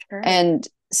 Sure. And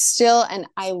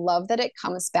I love that it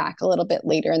comes back a little bit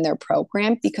later in their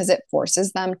program because it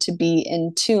forces them to be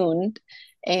in tune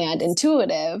and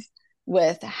intuitive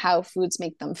with how foods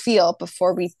make them feel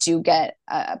before we do get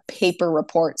a paper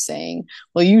report saying,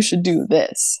 well, you should do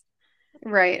this.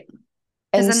 Right.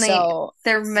 Because And then so,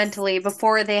 they're mentally,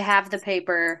 before they have the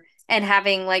paper and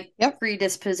having like yep,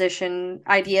 predisposition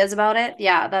ideas about it.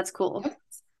 Yeah, that's cool. yep.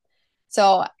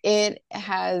 So it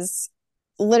has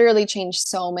literally changed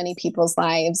so many people's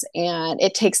lives, and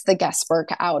it takes the guesswork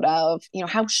out of,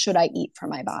 how should I eat for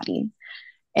my body?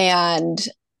 And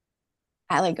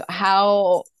I like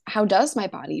how does my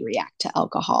body react to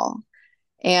alcohol?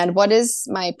 And what is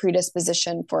my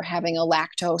predisposition for having a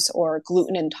lactose or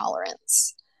gluten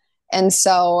intolerance? And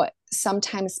so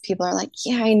sometimes people are like,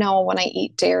 yeah, I know when I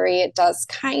eat dairy, it does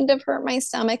kind of hurt my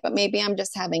stomach, but maybe I'm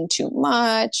just having too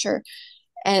much.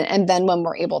 And then when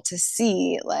we're able to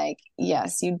see, like,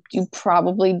 yes, you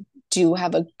probably do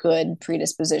have a good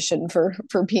predisposition for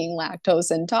being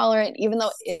lactose intolerant, even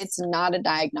though it's not a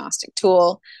diagnostic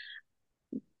tool.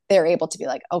 They're able to be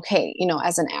like, okay,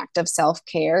 as an act of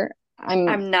self-care, i'm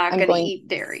I'm not i'm going to going, eat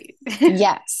dairy.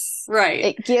 yes, Right.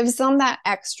 it gives them that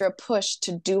extra push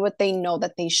to do what they know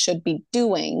that they should be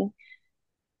doing,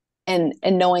 and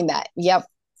knowing that, yep,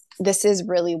 this is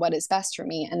really what is best for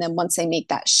me. And then once they make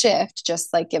that shift,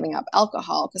 just like giving up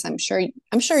alcohol, because I'm sure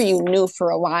you knew for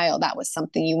a while that was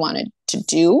something you wanted to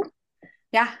do.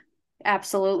 Yeah,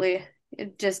 absolutely.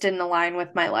 It just didn't align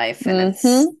with my life and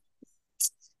Mm-hmm.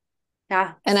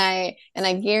 yeah. And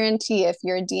I guarantee if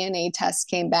your DNA test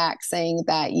came back saying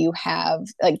that you have,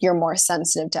 like, you're more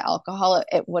sensitive to alcohol,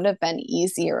 it would have been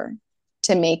easier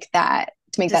to make that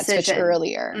switch Decision.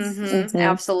 earlier. Mm-hmm. Mm-hmm.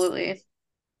 Absolutely.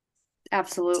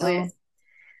 Absolutely. So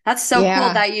That's so cool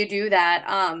yeah, that you do that.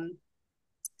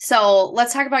 So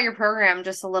let's talk about your program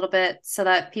just a little bit so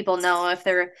that people know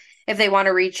if they want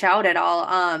to reach out at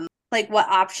all. Like what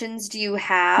options do you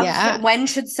have? yeah. When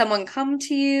should someone come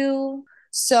to you?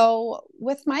 So,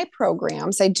 with my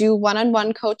programs, I do one on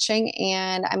one coaching,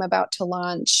 and I'm about to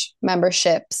launch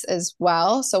memberships as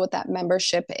well. So, with that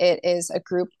membership, it is a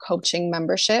group coaching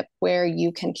membership where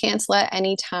you can cancel at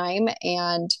any time,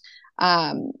 and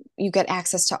you get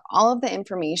access to all of the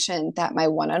information that my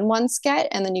one on ones get.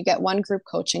 And then you get one group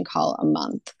coaching call a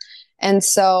month. And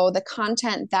so, the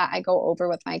content that I go over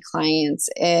with my clients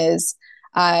is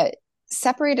uh,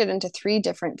 separated into three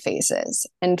different phases.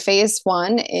 And phase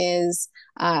one is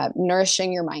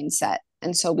nourishing your mindset.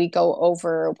 And so we go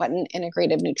over what an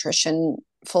integrative nutrition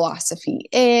philosophy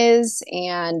is.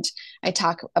 And I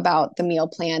talk about the meal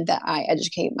plan that I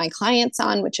educate my clients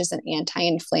on, which is an anti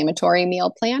inflammatory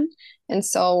meal plan. And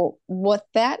so, what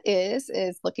that is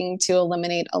looking to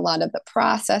eliminate a lot of the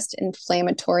processed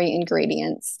inflammatory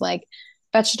ingredients like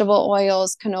vegetable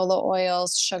oils, canola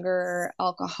oils, sugar,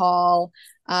 alcohol,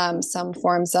 some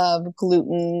forms of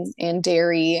gluten and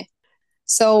dairy.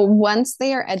 So once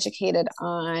they are educated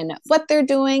on what they're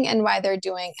doing and why they're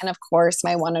doing, and of course,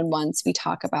 my one on ones, we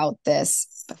talk about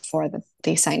this before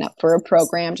they sign up for a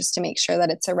program just to make sure that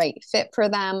it's a right fit for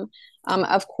them.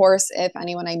 Of course, if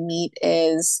anyone I meet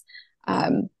is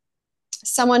um,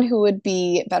 someone who would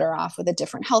be better off with a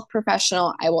different health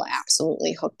professional, I will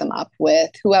absolutely hook them up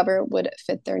with whoever would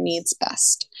fit their needs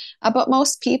best. But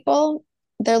most people,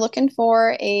 they're looking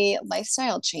for a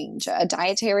lifestyle change, a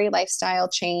dietary lifestyle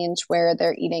change where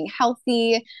they're eating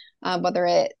healthy,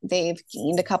 they've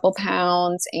gained a couple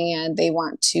pounds and they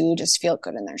want to just feel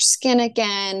good in their skin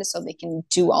again so they can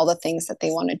do all the things that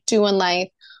they want to do in life,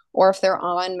 or if they're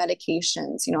on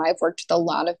medications. I've worked with a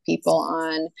lot of people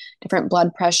on different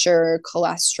blood pressure,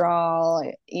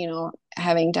 cholesterol,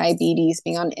 having diabetes,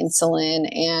 being on insulin.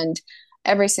 And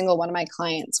every single one of my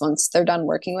clients, once they're done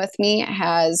working with me,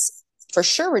 has for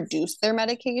sure reduced their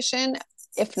medication.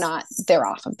 If not, they're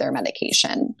off of their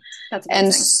medication. That's And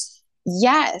amazing.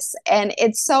 yes, and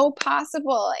it's so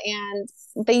possible. And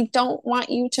they don't want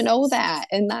you to know that.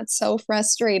 And that's so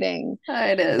frustrating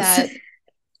It is.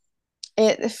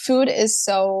 that food is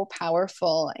so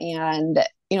powerful. And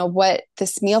what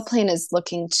this meal plan is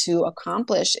looking to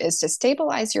accomplish is to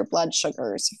stabilize your blood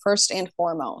sugars first and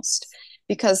foremost,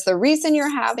 because the reason you're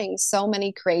having so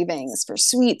many cravings for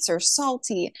sweets or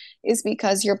salty is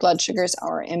because your blood sugars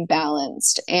are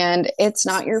imbalanced. And it's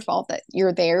not your fault that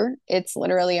you're there. It's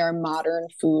literally our modern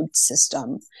food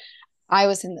system. I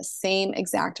was in the same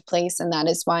exact place, and that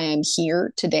is why I'm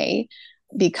here today.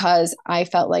 because I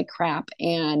felt like crap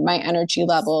and my energy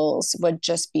levels would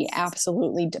just be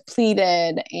absolutely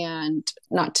depleted, and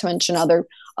not to mention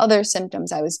other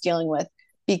symptoms I was dealing with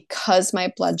because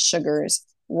my blood sugars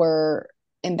were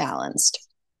imbalanced.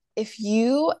 If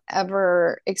you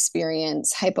ever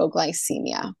experience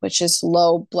hypoglycemia, which is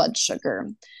low blood sugar,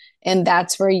 and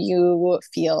that's where you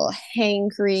feel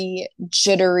hangry,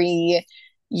 jittery,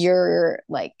 you're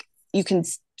like, you can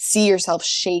see yourself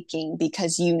shaking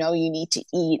because you know you need to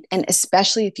eat. And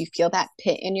especially if you feel that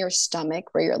pit in your stomach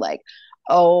where you're like,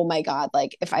 oh my God,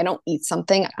 like if I don't eat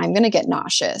something, I'm going to get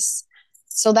nauseous.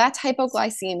 So that's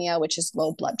hypoglycemia, which is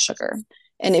low blood sugar.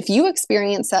 And if you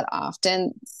experience that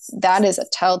often, that is a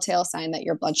telltale sign that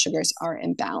your blood sugars are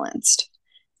imbalanced.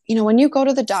 You know, when you go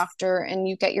to the doctor and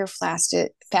you get your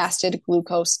fasted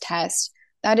glucose test,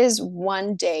 that is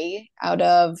one day out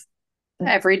of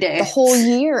Every the day. whole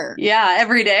year. Yeah,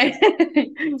 every day.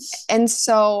 And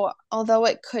so, although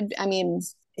it could, I mean,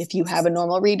 if you have a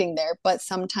normal reading there, but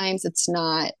sometimes it's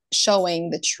not showing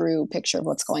the true picture of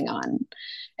what's going on.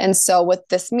 And so, with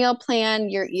this meal plan,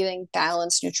 you're eating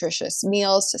balanced, nutritious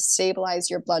meals to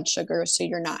stabilize your blood sugar so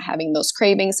you're not having those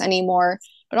cravings anymore,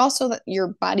 but also that your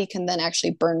body can then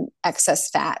actually burn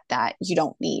excess fat that you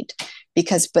don't need.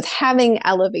 Because with having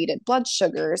elevated blood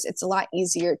sugars, it's a lot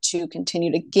easier to continue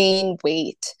to gain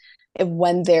weight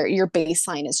when your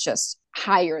baseline is just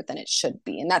higher than it should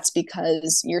be. And that's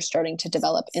because you're starting to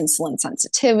develop insulin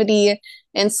sensitivity.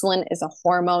 Insulin is a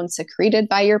hormone secreted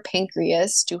by your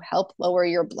pancreas to help lower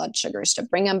your blood sugars, to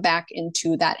bring them back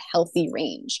into that healthy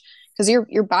range. Because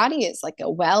your body is like a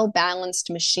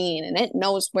well-balanced machine and it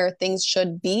knows where things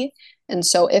should be. And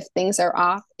so if things are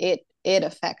off, it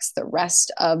affects the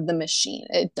rest of the machine.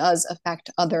 It does affect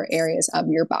other areas of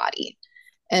your body.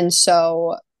 And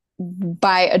so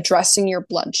by addressing your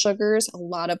blood sugars, a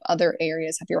lot of other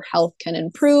areas of your health can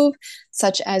improve,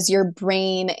 such as your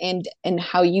brain and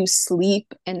how you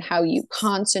sleep and how you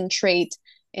concentrate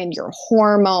and your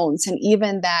hormones, and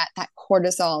even that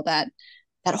cortisol, that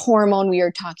hormone we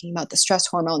are talking about, the stress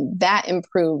hormone, that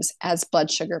improves as blood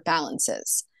sugar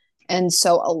balances. And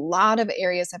so a lot of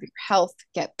areas of your health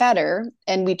get better,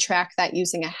 and we track that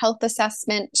using a health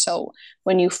assessment. So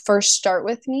when you first start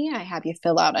with me, I have you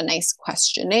fill out a nice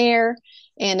questionnaire,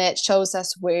 and it shows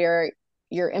us where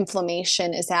your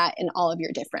inflammation is at in all of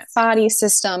your different body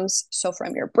systems. So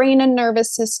from your brain and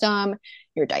nervous system,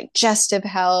 your digestive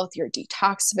health, your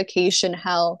detoxification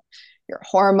health, your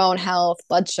hormone health,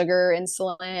 blood sugar,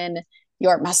 insulin,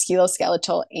 your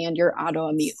musculoskeletal, and your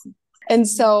autoimmune. And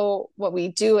so what we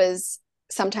do is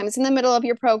sometimes in the middle of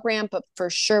your program, but for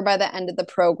sure by the end of the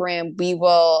program,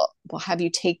 we'll have you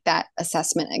take that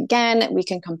assessment again. We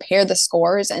can compare the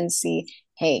scores and see,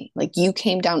 hey, like you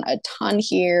came down a ton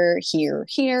here, here,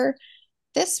 here.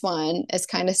 This one has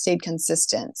kind of stayed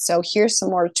consistent. So here's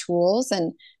some more tools,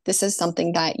 and this is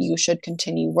something that you should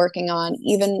continue working on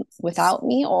even without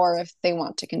me, or if they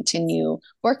want to continue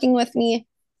working with me,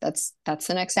 that's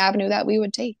the next avenue that we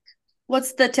would take.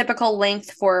 What's the typical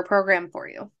length for a program for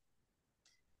you?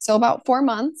 So about 4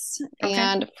 months. Okay.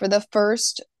 And for the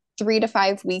first 3 to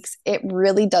 5 weeks, it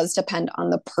really does depend on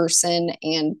the person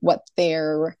and what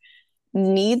their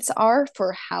needs are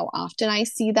for how often I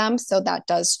see them. So that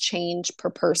does change per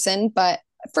person. But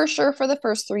for sure, for the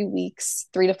first 3 weeks,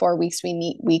 3 to 4 weeks, we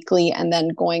meet weekly. And then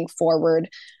going forward,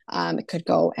 it could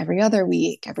go every other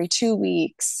week, every 2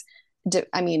 weeks.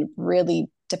 Really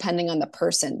depending on the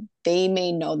person, they may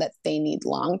know that they need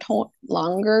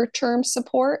longer term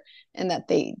support and that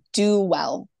they do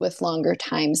well with longer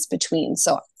times between.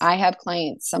 So I have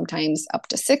clients sometimes up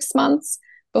to 6 months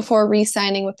before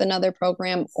re-signing with another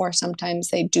program, or sometimes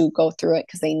they do go through it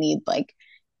because they need like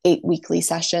 8 weekly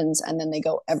sessions and then they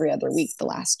go every other week the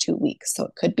last 2 weeks. So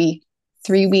it could be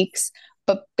 3 weeks,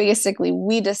 but basically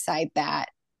we decide that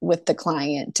with the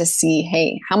client to see,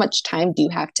 hey, how much time do you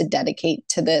have to dedicate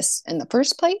to this in the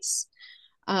first place?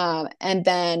 And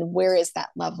then where is that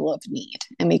level of need?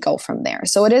 And we go from there.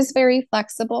 So it is very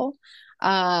flexible.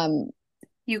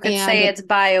 You could say it's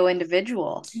bio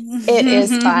individual. It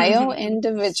is bio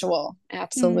individual.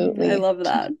 Absolutely. I love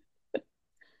that.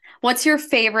 What's your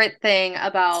favorite thing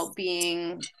about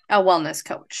being a wellness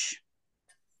coach?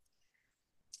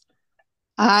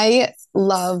 I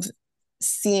love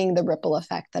seeing the ripple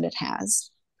effect that it has,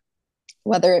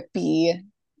 whether it be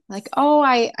like, oh,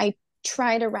 I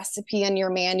tried a recipe in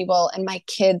your manual and my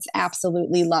kids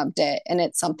absolutely loved it. And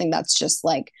it's something that's just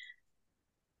like,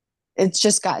 it's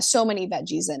just got so many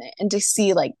veggies in it. And to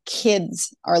see like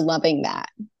kids are loving that.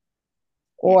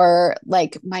 Or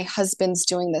like my husband's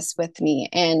doing this with me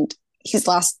and he's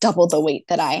lost double the weight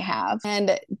that I have.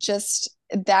 And just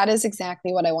that is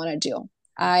exactly what I want to do.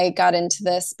 I got into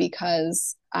this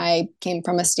because I came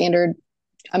from a standard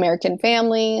American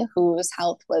family whose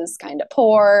health was kind of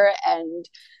poor. And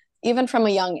even from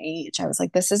a young age, I was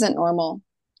like, this isn't normal.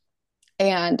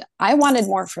 And I wanted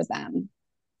more for them.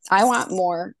 I want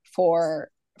more for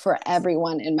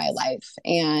everyone in my life.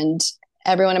 And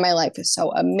everyone in my life is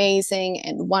so amazing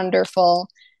and wonderful.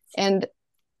 And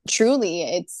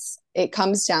truly it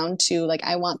comes down to like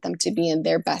I want them to be in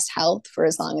their best health for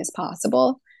as long as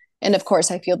possible. And of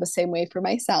course I feel the same way for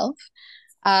myself,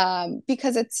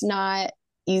 because it's not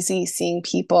easy seeing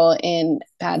people in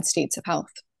bad states of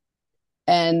health.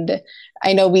 And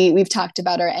I know we've talked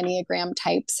about our Enneagram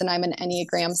types, and I'm an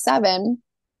Enneagram 7.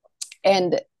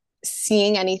 And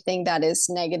seeing anything that is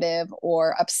negative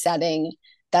or upsetting,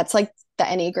 that's like the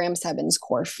Enneagram 7's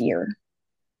core fear.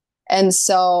 And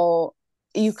so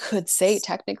you could say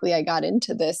technically I got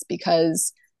into this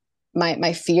because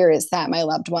my fear is that my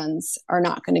loved ones are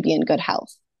not going to be in good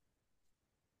health.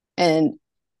 And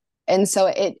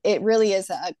so it really is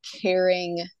a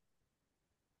caring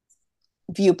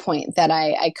viewpoint that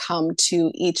I come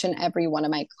to each and every one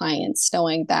of my clients,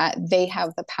 knowing that they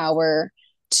have the power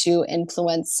to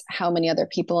influence how many other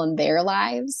people in their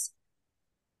lives,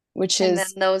 which And then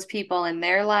is, those people in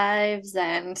their lives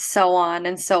and so on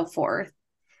and so forth.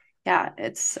 Yeah,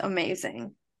 it's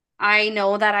amazing. I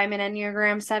know that I'm an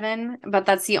Enneagram 7, but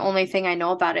that's the only thing I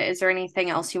know about it. Is there anything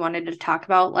else you wanted to talk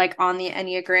about, like on the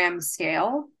Enneagram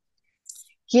scale?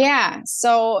 yeah.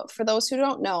 So for those who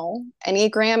don't know,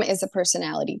 Enneagram is a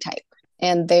personality type,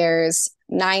 and there's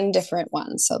 9 different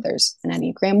ones. So there's an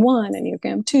Enneagram 1,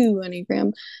 Enneagram 2,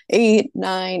 Enneagram 8,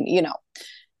 9,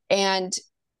 and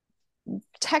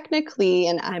technically,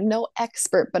 and I'm no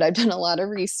expert, but I've done a lot of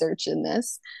research in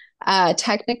this.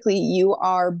 Technically, you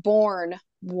are born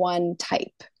one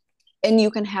type, and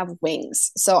you can have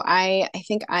wings. So I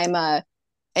think I'm a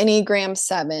Enneagram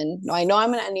 7. No, I know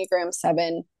I'm an Enneagram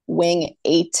 7, wing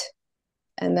 8,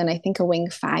 and then I think a wing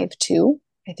 5 too.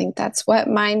 I think that's what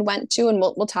mine went to, and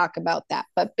we'll talk about that.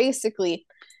 But basically,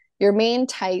 your main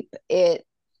type,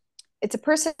 it's a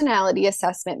personality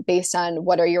assessment based on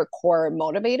what are your core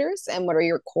motivators and what are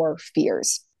your core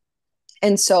fears.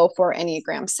 And so for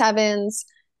Enneagram 7s,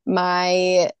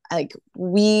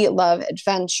 we love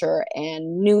adventure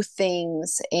and new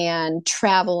things and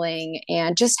traveling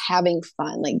and just having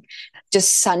fun, like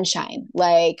just sunshine.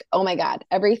 Like, oh my God,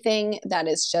 everything that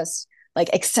is just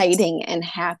like exciting and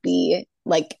happy.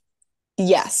 Like,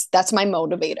 yes, that's my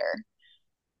motivator.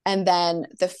 And then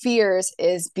the fears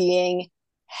is being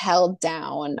held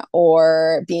down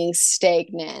or being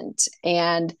stagnant.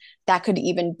 And that could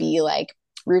even be like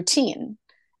routine.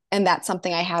 And that's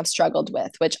something I have struggled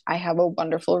with, which I have a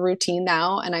wonderful routine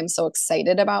now. And I'm so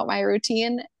excited about my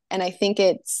routine. And I think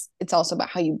it's also about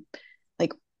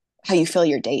like how you fill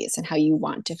your days and how you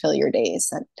want to fill your days.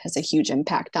 That has a huge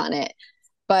impact on it.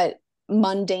 But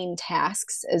mundane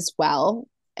tasks as well,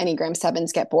 Enneagram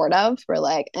 7s get bored of. We're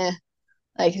like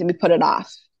we put it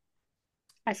off.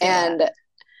 I feel that.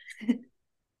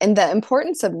 And the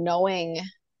importance of knowing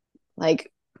like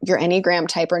your Enneagram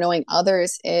type or knowing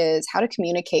others is how to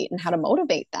communicate and how to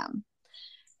motivate them.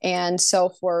 And so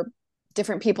for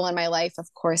different people in my life, of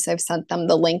course, I've sent them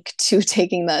the link to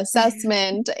taking the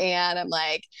assessment, and I'm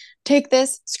like, take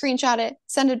this, screenshot it,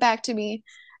 send it back to me.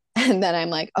 And then I'm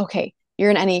like, okay,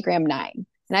 you're an Enneagram 9. And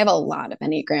I have a lot of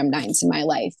Enneagram 9s in my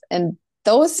life. And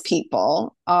those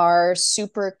people are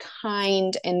super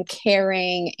kind and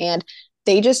caring, and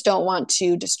they just don't want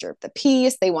to disturb the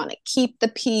peace. They want to keep the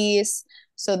peace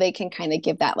so they can kind of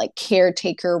give that like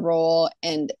caretaker role.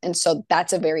 And so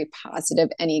that's a very positive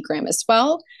Enneagram as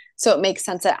well. So it makes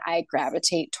sense that I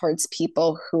gravitate towards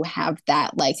people who have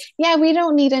that like, yeah, we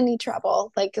don't need any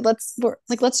trouble. Like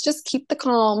let's just keep the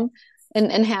calm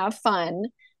and have fun.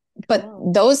 But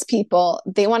Cool. those people,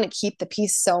 they want to keep the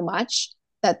peace so much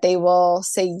that they will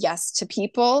say yes to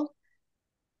people,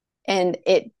 and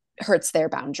it hurts their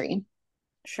boundary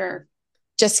Sure.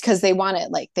 just because they want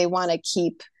to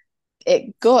keep it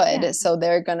Yeah. good. So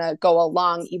they're going to go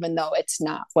along even though it's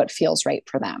not what feels right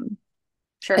for them.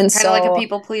 Sure. And Kind of like a so,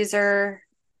 people pleaser.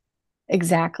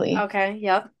 exactly. Okay.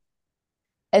 Yep.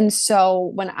 And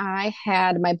so when I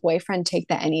had my boyfriend take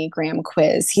the Enneagram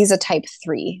quiz, he's a type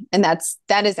 3. And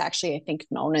that is actually, I think,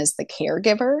 known as the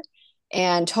caregiver,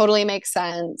 and totally makes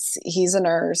sense. He's a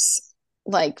nurse,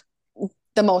 like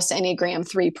the most Enneagram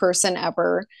 3 person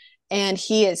ever. And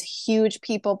he is huge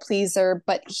people pleaser,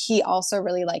 but he also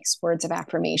really likes words of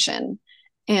affirmation.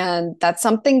 And that's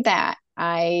something that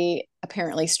I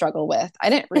apparently struggle with. I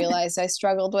didn't realize I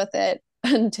struggled with it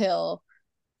until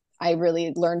I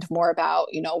really learned more about,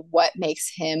 what makes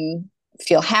him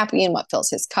feel happy and what fills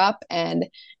his cup. And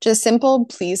just simple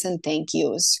please and thank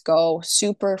yous go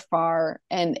super far.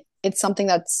 And it's something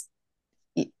that's,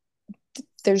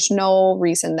 there's no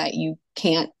reason that you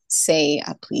can't say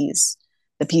a please,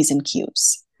 the P's and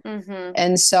Q's. Mm-hmm.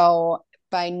 And so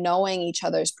by knowing each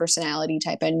other's personality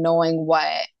type and knowing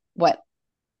what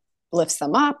lifts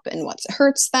them up and what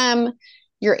hurts them,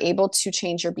 you're able to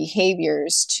change your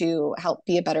behaviors to help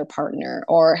be a better partner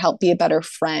or help be a better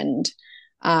friend.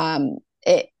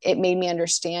 It made me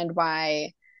understand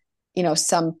why, you know,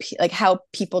 like how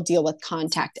people deal with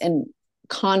contact and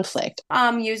conflict.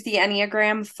 Use the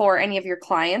Enneagram for any of your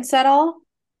clients at all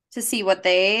to see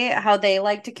how they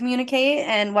like to communicate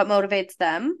and what motivates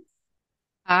them?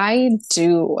 I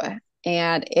do,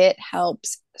 and it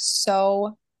helps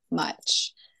so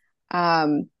much.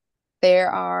 Um, there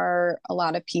are a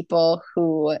lot of people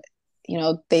who, you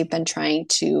know, they've been trying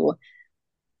to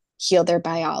heal their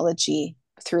biology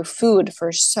through food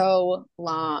for so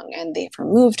long, and they've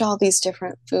removed all these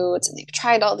different foods and they've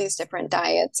tried all these different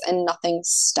diets and nothing's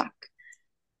stuck.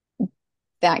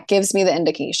 That gives me the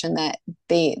indication that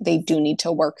they do need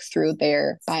to work through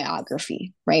their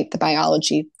biography, right? The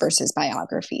biology versus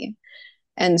biography.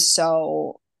 And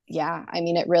so, yeah, I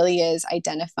mean, it really is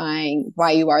identifying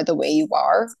why you are the way you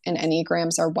are, and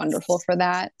Enneagrams are wonderful for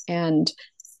that. And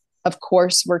of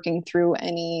course, working through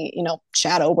any, you know,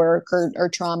 shadow work or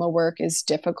trauma work is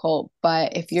difficult.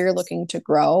 But if you're looking to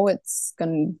grow, it's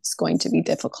going to be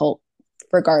difficult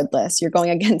regardless. You're going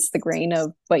against the grain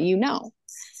of what you know.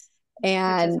 Which is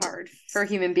And hard for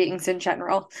human beings in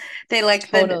general. They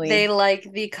totally, like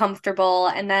the comfortable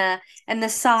and the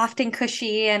soft and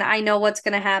cushy, and I know what's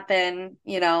going to happen,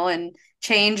 you know, and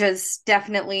change is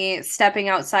definitely stepping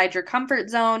outside your comfort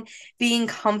zone, being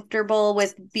comfortable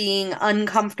with being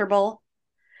uncomfortable.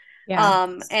 yeah.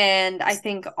 And I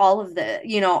think all of the,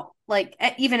 you know, like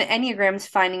even Enneagrams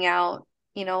finding out,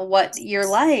 you know, what you're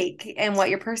like and what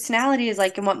your personality is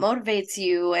like and what motivates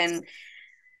you, and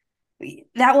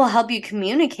that will help you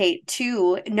communicate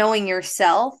too, knowing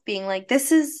yourself, being like,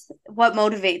 this is what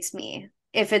motivates me.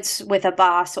 If it's with a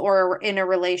boss or in a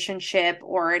relationship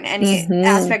or in any Mm-hmm.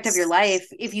 aspect of your life,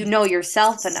 if you know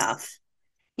yourself enough,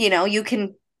 you know, you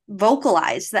can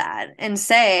vocalize that and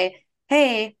say,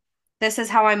 hey, this is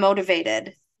how I'm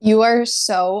motivated. You are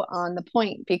so on the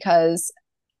point because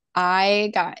I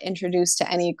got introduced to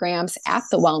Enneagrams at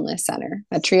the Wellness Center,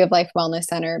 the Tree of Life Wellness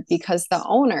Center, because the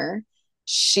owner,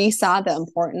 she saw the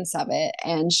importance of it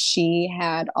and she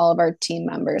had all of our team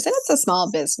members, and it's a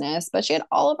small business, but she had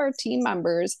all of our team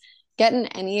members get an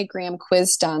Enneagram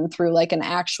quiz done through like an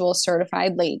actual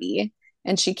certified lady.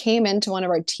 And she came into one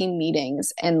of our team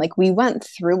meetings and like we went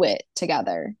through it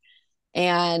together.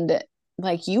 And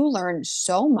like you learn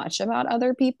so much about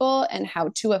other people and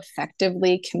how to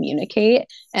effectively communicate.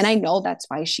 And I know that's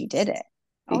why she did it,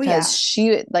 Oh, because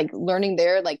yeah. she like learning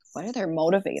their like what are their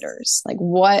motivators, like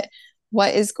what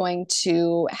is going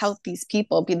to help these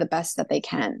people be the best that they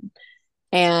can.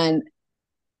 And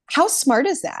how smart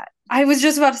is that? I was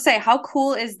just about to say, how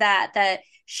cool is that, that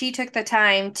she took the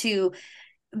time to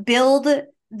build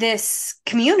this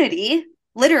community,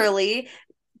 literally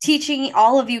teaching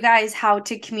all of you guys how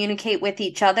to communicate with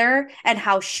each other and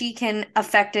how she can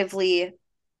effectively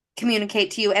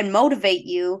communicate to you and motivate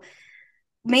you.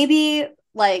 Maybe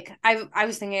like I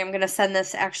was thinking I'm going to send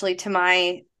this actually to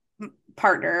my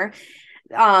partner,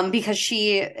 because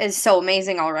she is so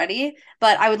amazing already,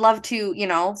 but I would love to, you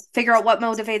know, figure out what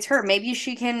motivates her. Maybe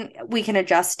we can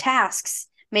adjust tasks.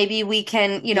 Maybe we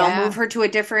can, you know, move Yeah. her to a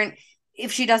different,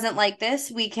 if she doesn't like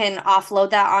this, we can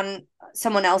offload that on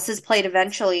someone else's plate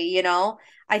eventually, you know.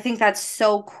 I think that's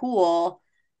so cool,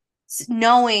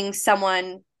 knowing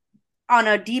someone on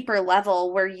a deeper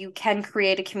level where you can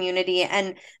create a community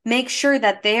and make sure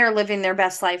that they are living their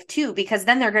best life too, because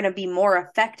then they're going to be more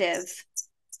effective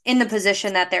in the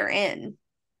position that they're in.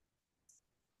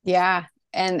 Yeah.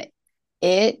 And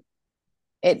it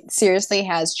it seriously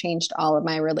has changed all of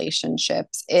my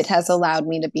relationships. It has allowed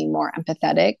me to be more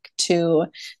empathetic to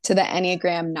the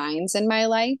Enneagram nines in my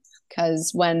life,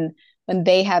 because when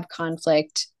they have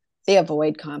conflict, they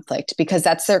avoid conflict because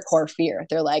that's their core fear.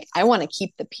 They're like, I want to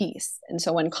keep the peace. And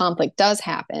so when conflict does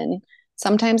happen,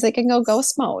 sometimes they can go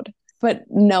ghost mode. But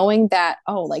knowing that,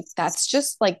 oh, like that's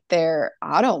just like their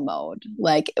auto mode.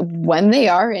 Like when they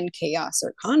are in chaos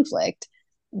or conflict,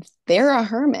 they're a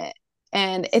hermit,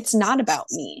 and it's not about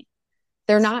me.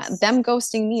 They're not, them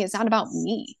ghosting me is not about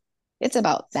me. It's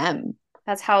about them.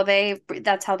 That's how they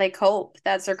cope.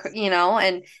 That's their, you know,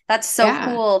 and that's so Yeah.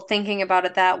 cool thinking about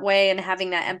it that way and having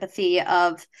that empathy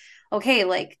of, okay,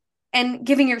 like, and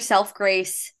giving yourself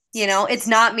grace It's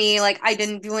not me, like I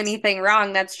didn't do anything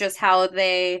wrong. That's just how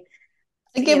they,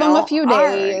 Give them a few are.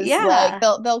 days, like Yeah.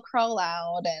 they'll crawl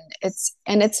out,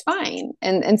 and it's fine.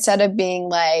 And instead of being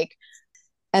like,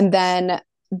 and then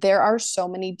there are so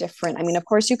many different, I mean, of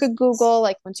course, you could Google,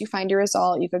 like once you find your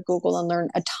result, you could Google and learn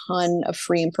a ton of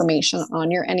free information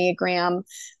on your Enneagram.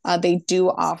 They do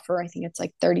offer, I think it's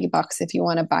like $30 if you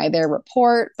want to buy their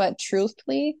report. But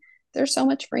truthfully, there's so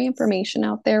much free information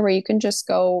out there where you can just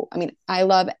go. I mean, I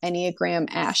love Enneagram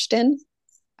Ashton.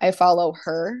 I follow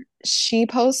her. She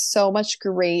posts so much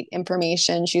great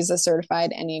information. She's a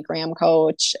certified Enneagram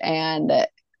coach, and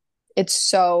it's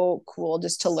so cool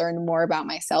just to learn more about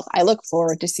myself. I look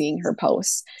forward to seeing her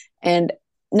posts, and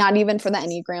not even for the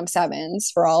Enneagram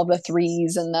sevens, for all the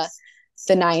threes and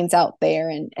the nines out there.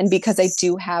 And because I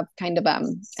do have kind of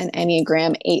an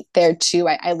Enneagram 8 there too,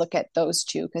 I look at those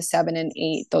two, because 7 and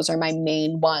 8, those are my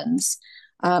main ones.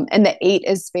 And the 8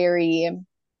 is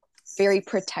very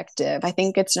protective. I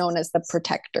think it's known as the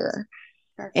protector.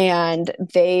 Sure. And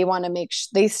they want to make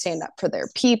they stand up for their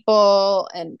people,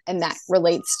 and that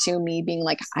relates to me being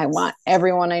like, I want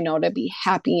everyone I know to be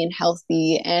happy and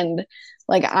healthy. And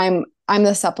like, I'm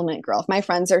the supplement girl. If my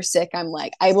friends are sick, I'm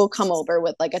like, I will come over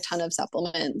with like a ton of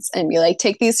supplements and be like,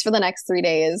 take these for the next 3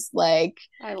 days, like,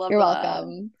 I love you're that.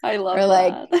 welcome. I love Or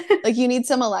that. like you need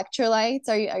some electrolytes,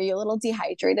 are you a little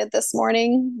dehydrated this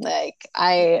morning? Like,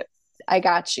 I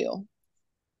got you.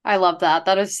 I love that.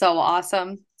 That is so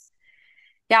awesome.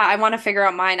 Yeah, I want to figure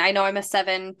out mine. I know I'm a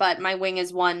 7, but my wing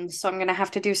is 1, so I'm gonna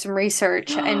have to do some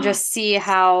research and just see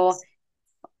how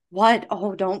what?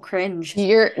 Oh, don't cringe.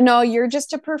 You're no, you're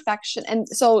just a perfection. And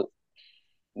so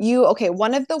okay,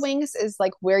 one of the wings is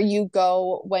like where you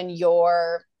go when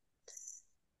you're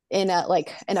in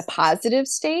a positive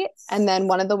state, and then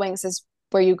one of the wings is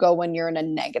where you go when you're in a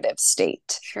negative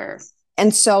state. Sure.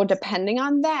 And so depending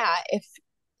on that,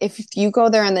 if you go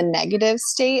there in the negative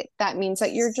state, that means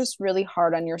that you're just really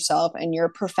hard on yourself and you're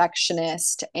a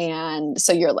perfectionist. And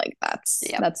so you're like,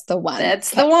 Yep. that's the one.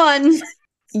 That's Okay. the one.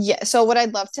 Yeah. So what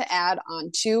I'd love to add on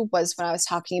to was when I was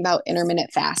talking about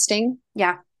intermittent fasting,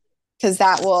 Yeah. because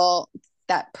that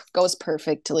goes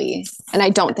perfectly. And I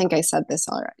don't think I said this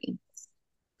already.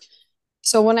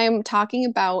 So when I'm talking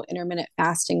about intermittent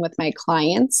fasting with my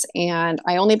clients, and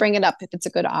I only bring it up if it's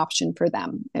a good option for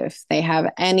them, if they have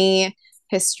any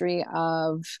history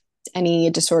of any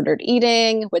disordered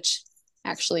eating, which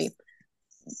actually,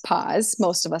 pause,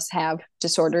 most of us have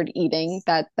disordered eating,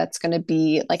 that's going to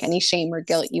be like any shame or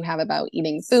guilt you have about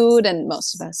eating food, and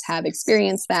most of us have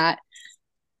experienced that.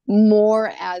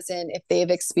 More as in if they've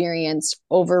experienced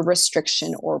over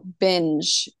restriction or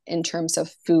binge in terms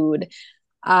of food,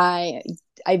 I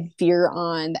I veer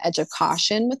on the edge of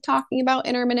caution with talking about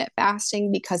intermittent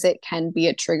fasting, because it can be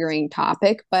a triggering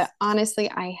topic. But honestly,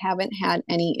 I haven't had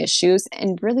any issues.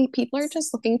 And really, people are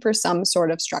just looking for some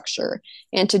sort of structure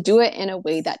and to do it in a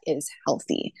way that is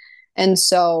healthy. And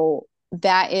so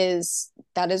that is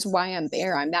why I'm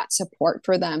there. I'm that support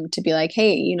for them to be like,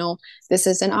 hey, this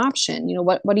is an option.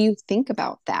 What do you think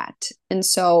about that? And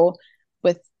so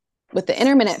with the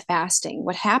intermittent fasting,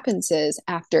 what happens is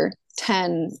after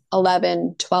 10,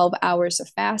 11, 12 hours of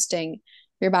fasting,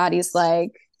 your body's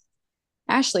like,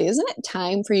 Ashley, isn't it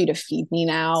time for you to feed me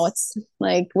now? It's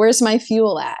like, where's my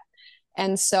fuel at?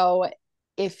 And so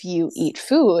if you eat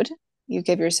food, you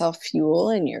give yourself fuel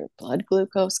and your blood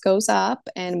glucose goes up.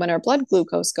 And when our blood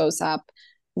glucose goes up,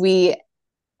 we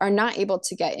are not able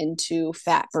to get into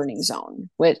fat burning zone,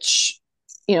 which,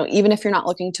 even if you're not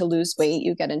looking to lose weight,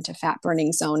 you get into fat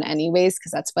burning zone anyways,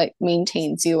 because that's what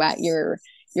maintains you at your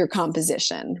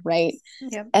composition, right?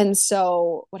 Yep. And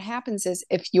so what happens is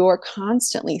if you're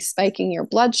constantly spiking your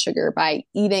blood sugar by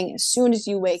eating as soon as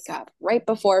you wake up, right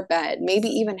before bed, maybe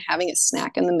even having a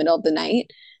snack in the middle of the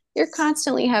night, you're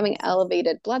constantly having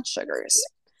elevated blood sugars.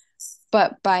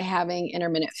 But by having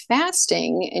intermittent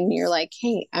fasting and you're like,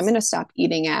 hey, I'm going to stop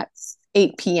eating at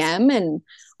 8 p.m. and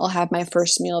I'll have my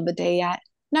first meal of the day at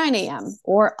 9 a.m.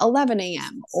 or 11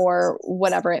 a.m. or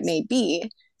whatever it may be,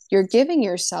 you're giving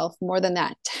yourself more than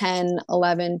that 10,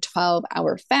 11,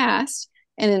 12-hour fast.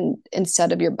 And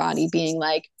instead of your body being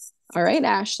like, all right,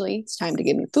 Ashley, it's time to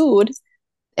give me food,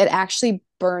 it actually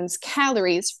burns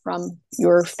calories from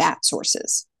your fat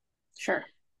sources. Sure.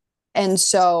 And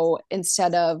so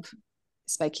instead of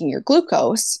spiking your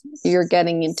glucose, you're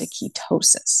getting into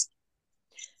ketosis.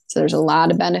 So there's a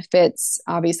lot of benefits,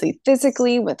 obviously,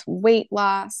 physically with weight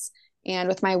loss, and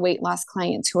with my weight loss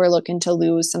clients who are looking to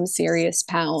lose some serious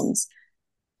pounds.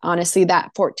 Honestly,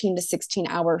 that 14 to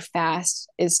 16-hour fast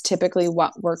is typically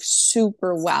what works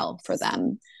super well for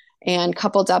them. And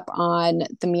coupled up on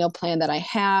the meal plan that I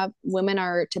have, women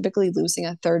are typically losing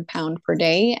a third pound per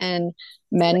day, and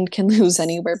men can lose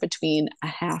anywhere between a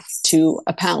half to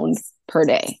a pound per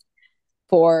day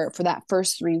for that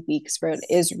first 3 weeks where it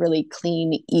is really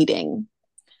clean eating.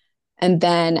 And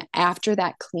then after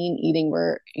that clean eating,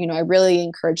 where, I really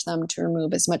encourage them to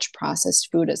remove as much processed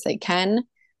food as they can,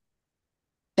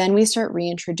 then we start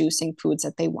reintroducing foods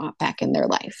that they want back in their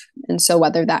life. And so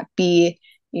whether that be,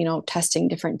 testing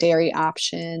different dairy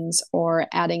options or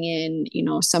adding in,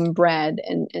 some bread,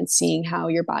 and seeing how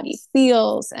your body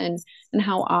feels, and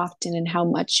how often and how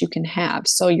much you can have.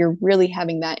 So you're really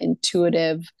having that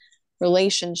intuitive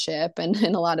relationship, and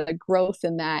a lot of growth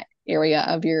in that area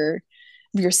of your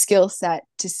skill set,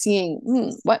 to seeing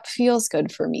what feels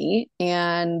good for me,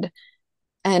 and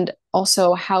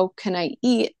also how can I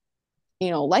eat,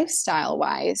 lifestyle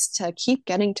wise, to keep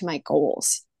getting to my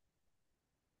goals.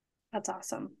 That's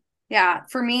awesome. Yeah,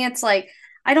 for me it's like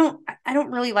I don't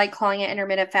really like calling it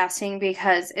intermittent fasting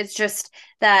because it's just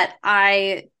that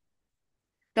I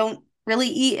don't really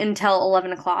eat until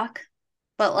 11 o'clock.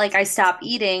 But like I stop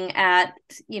eating at,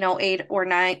 8 or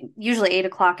 9, usually 8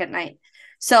 o'clock at night.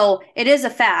 So it is a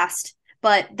fast,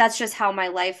 but that's just how my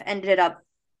life ended up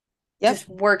Yep, just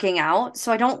working out.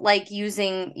 So I don't like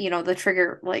using, the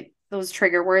trigger, like those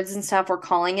trigger words and stuff, or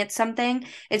calling it something.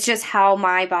 It's just how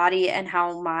my body and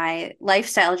how my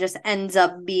lifestyle just ends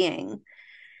up being.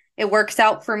 It works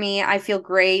out for me. I feel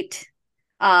great.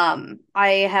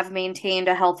 I have maintained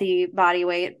a healthy body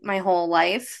weight my whole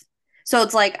life. So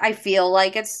it's like I feel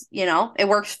like it's, it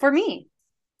works for me.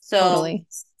 So, totally.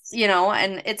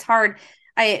 and it's hard.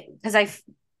 I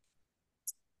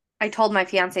told my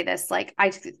fiance this, like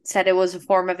I said it was a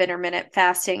form of intermittent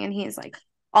fasting, and he's like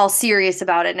all serious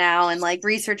about it now and like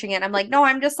researching it. I'm like, no,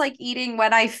 I'm just like eating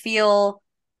when I feel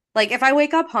like if I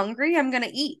wake up hungry, I'm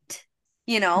gonna eat.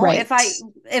 If Right.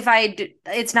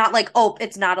 it's not like, oh,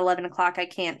 it's not 11 o'clock, I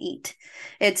can't eat.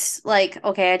 It's like,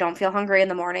 okay, I don't feel hungry in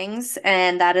the mornings,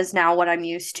 and that is now what I'm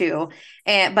used to.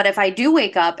 But if I do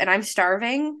wake up and I'm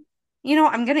starving,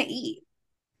 I'm gonna eat.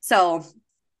 So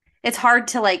it's hard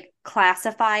to like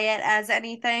classify it as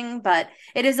anything, but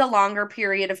it is a longer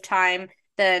period of time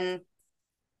than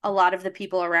a lot of the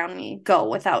people around me go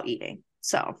without eating.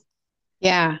 So,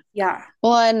 Yeah. yeah.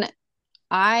 Well, and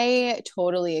I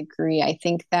totally agree. I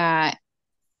think that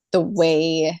the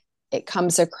way it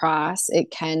comes across, it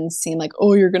can seem like,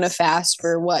 oh, you're going to fast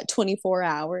for what, 24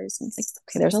 hours? And it's like,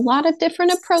 okay, there's a lot of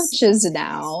different approaches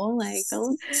now. Like,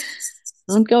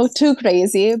 don't go too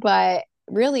crazy. But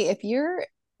really, if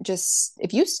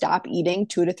you stop eating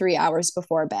 2 to 3 hours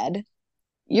before bed,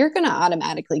 you're going to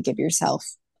automatically give yourself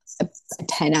a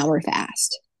 10-hour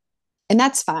fast. And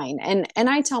that's fine. And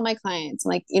I tell my clients,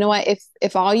 like, you know what,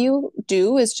 if all you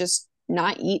do is just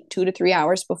not eat 2 to 3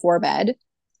 hours before bed,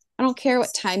 I don't care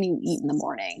what time you eat in the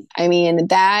morning. I mean,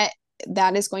 that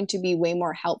is going to be way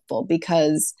more helpful,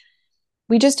 because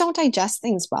we just don't digest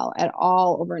things well at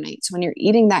all overnight. So when you're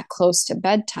eating that close to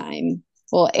bedtime,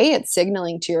 well, it's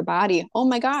signaling to your body, oh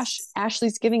my gosh,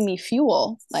 Ashley's giving me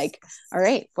fuel. Like, all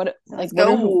right, Let's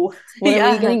go. what are we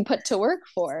Yeah. getting put to work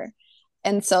for?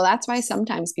 And so that's why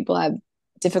sometimes people have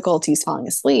difficulties falling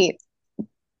asleep,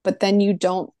 but then you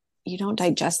don't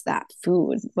digest that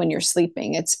food when you're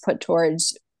sleeping. It's put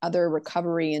towards other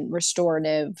recovery and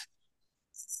restorative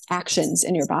actions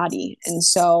in your body. And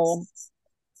so,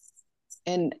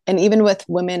 and even with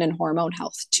women and hormone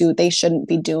health too, they shouldn't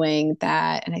be doing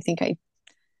that. And I think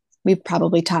we've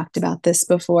probably talked about this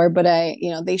before, but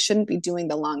they shouldn't be doing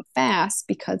the long fast,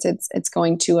 because it's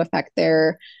going to affect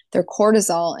their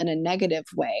cortisol in a negative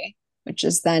way, which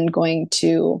is then going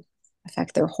to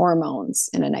affect their hormones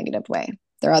in a negative way,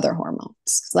 their other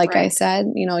hormones. Like I Right. said,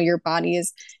 your body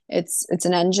it's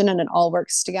an engine, and it all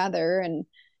works together. And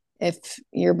if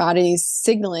your body's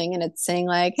signaling and it's saying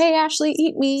like, hey, Ashley,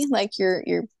 eat me, like you're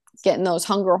getting those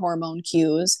hunger hormone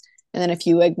cues. And then if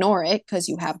you ignore it because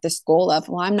you have this goal of,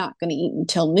 well, I'm not going to eat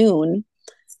until noon,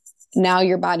 now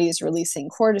your body is releasing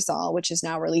cortisol, which is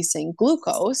now releasing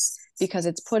glucose, because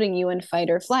it's putting you in fight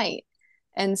or flight.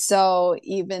 And so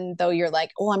even though you're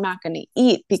like, oh, I'm not going to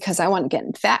eat because I want to get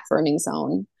in fat burning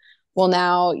zone, well,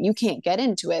 now you can't get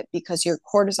into it because your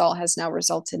cortisol has now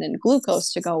resulted in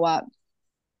glucose to go up.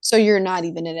 So you're not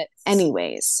even in it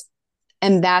anyways.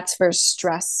 And that's where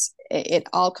stress, it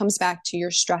all comes back to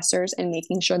your stressors and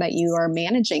making sure that you are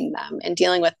managing them and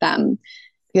dealing with them,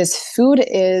 because food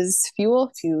is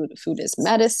fuel, food is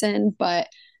medicine, but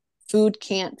food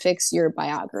can't fix your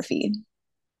biography.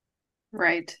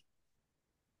 Right.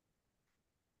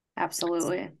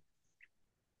 Absolutely.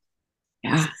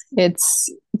 Yeah, it's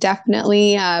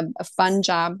definitely a fun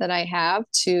job that I have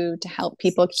to help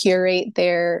people curate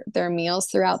their meals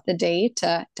throughout the day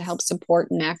to help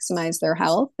support and maximize their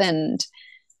health. And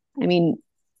I mean,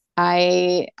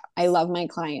 I I love my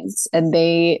clients, and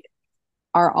they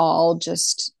are all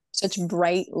just such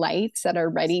bright lights that are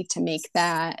ready to make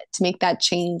that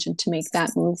change and to make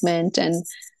that movement. And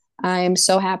I'm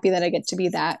so happy that I get to be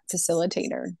that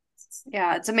facilitator.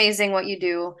 Yeah, it's amazing what you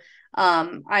do.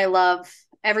 I love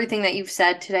everything that you've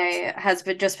said today has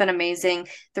been just been amazing.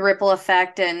 The ripple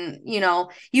effect, and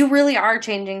you really are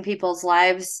changing people's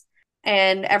lives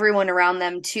and everyone around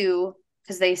them too,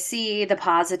 because they see the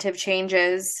positive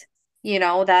changes,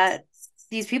 that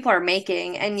these people are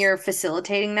making, and you're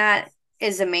facilitating that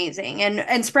is amazing.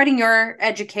 And spreading your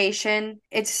education,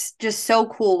 it's just so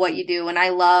cool what you do. And I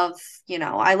love,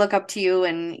 I look up to you,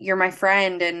 and you're my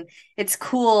friend, and it's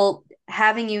cool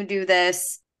having you do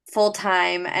this full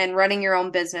time and running your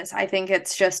own business. I think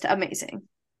it's just amazing.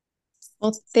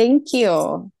 Well, thank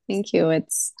you. Thank you.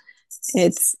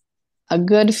 It's a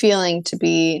good feeling to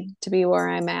be where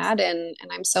I'm at, and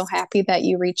I'm so happy that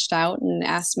you reached out and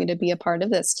asked me to be a part of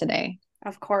this today.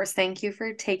 Of course, thank you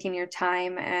for taking your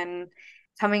time and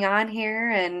coming on here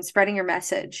and spreading your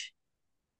message.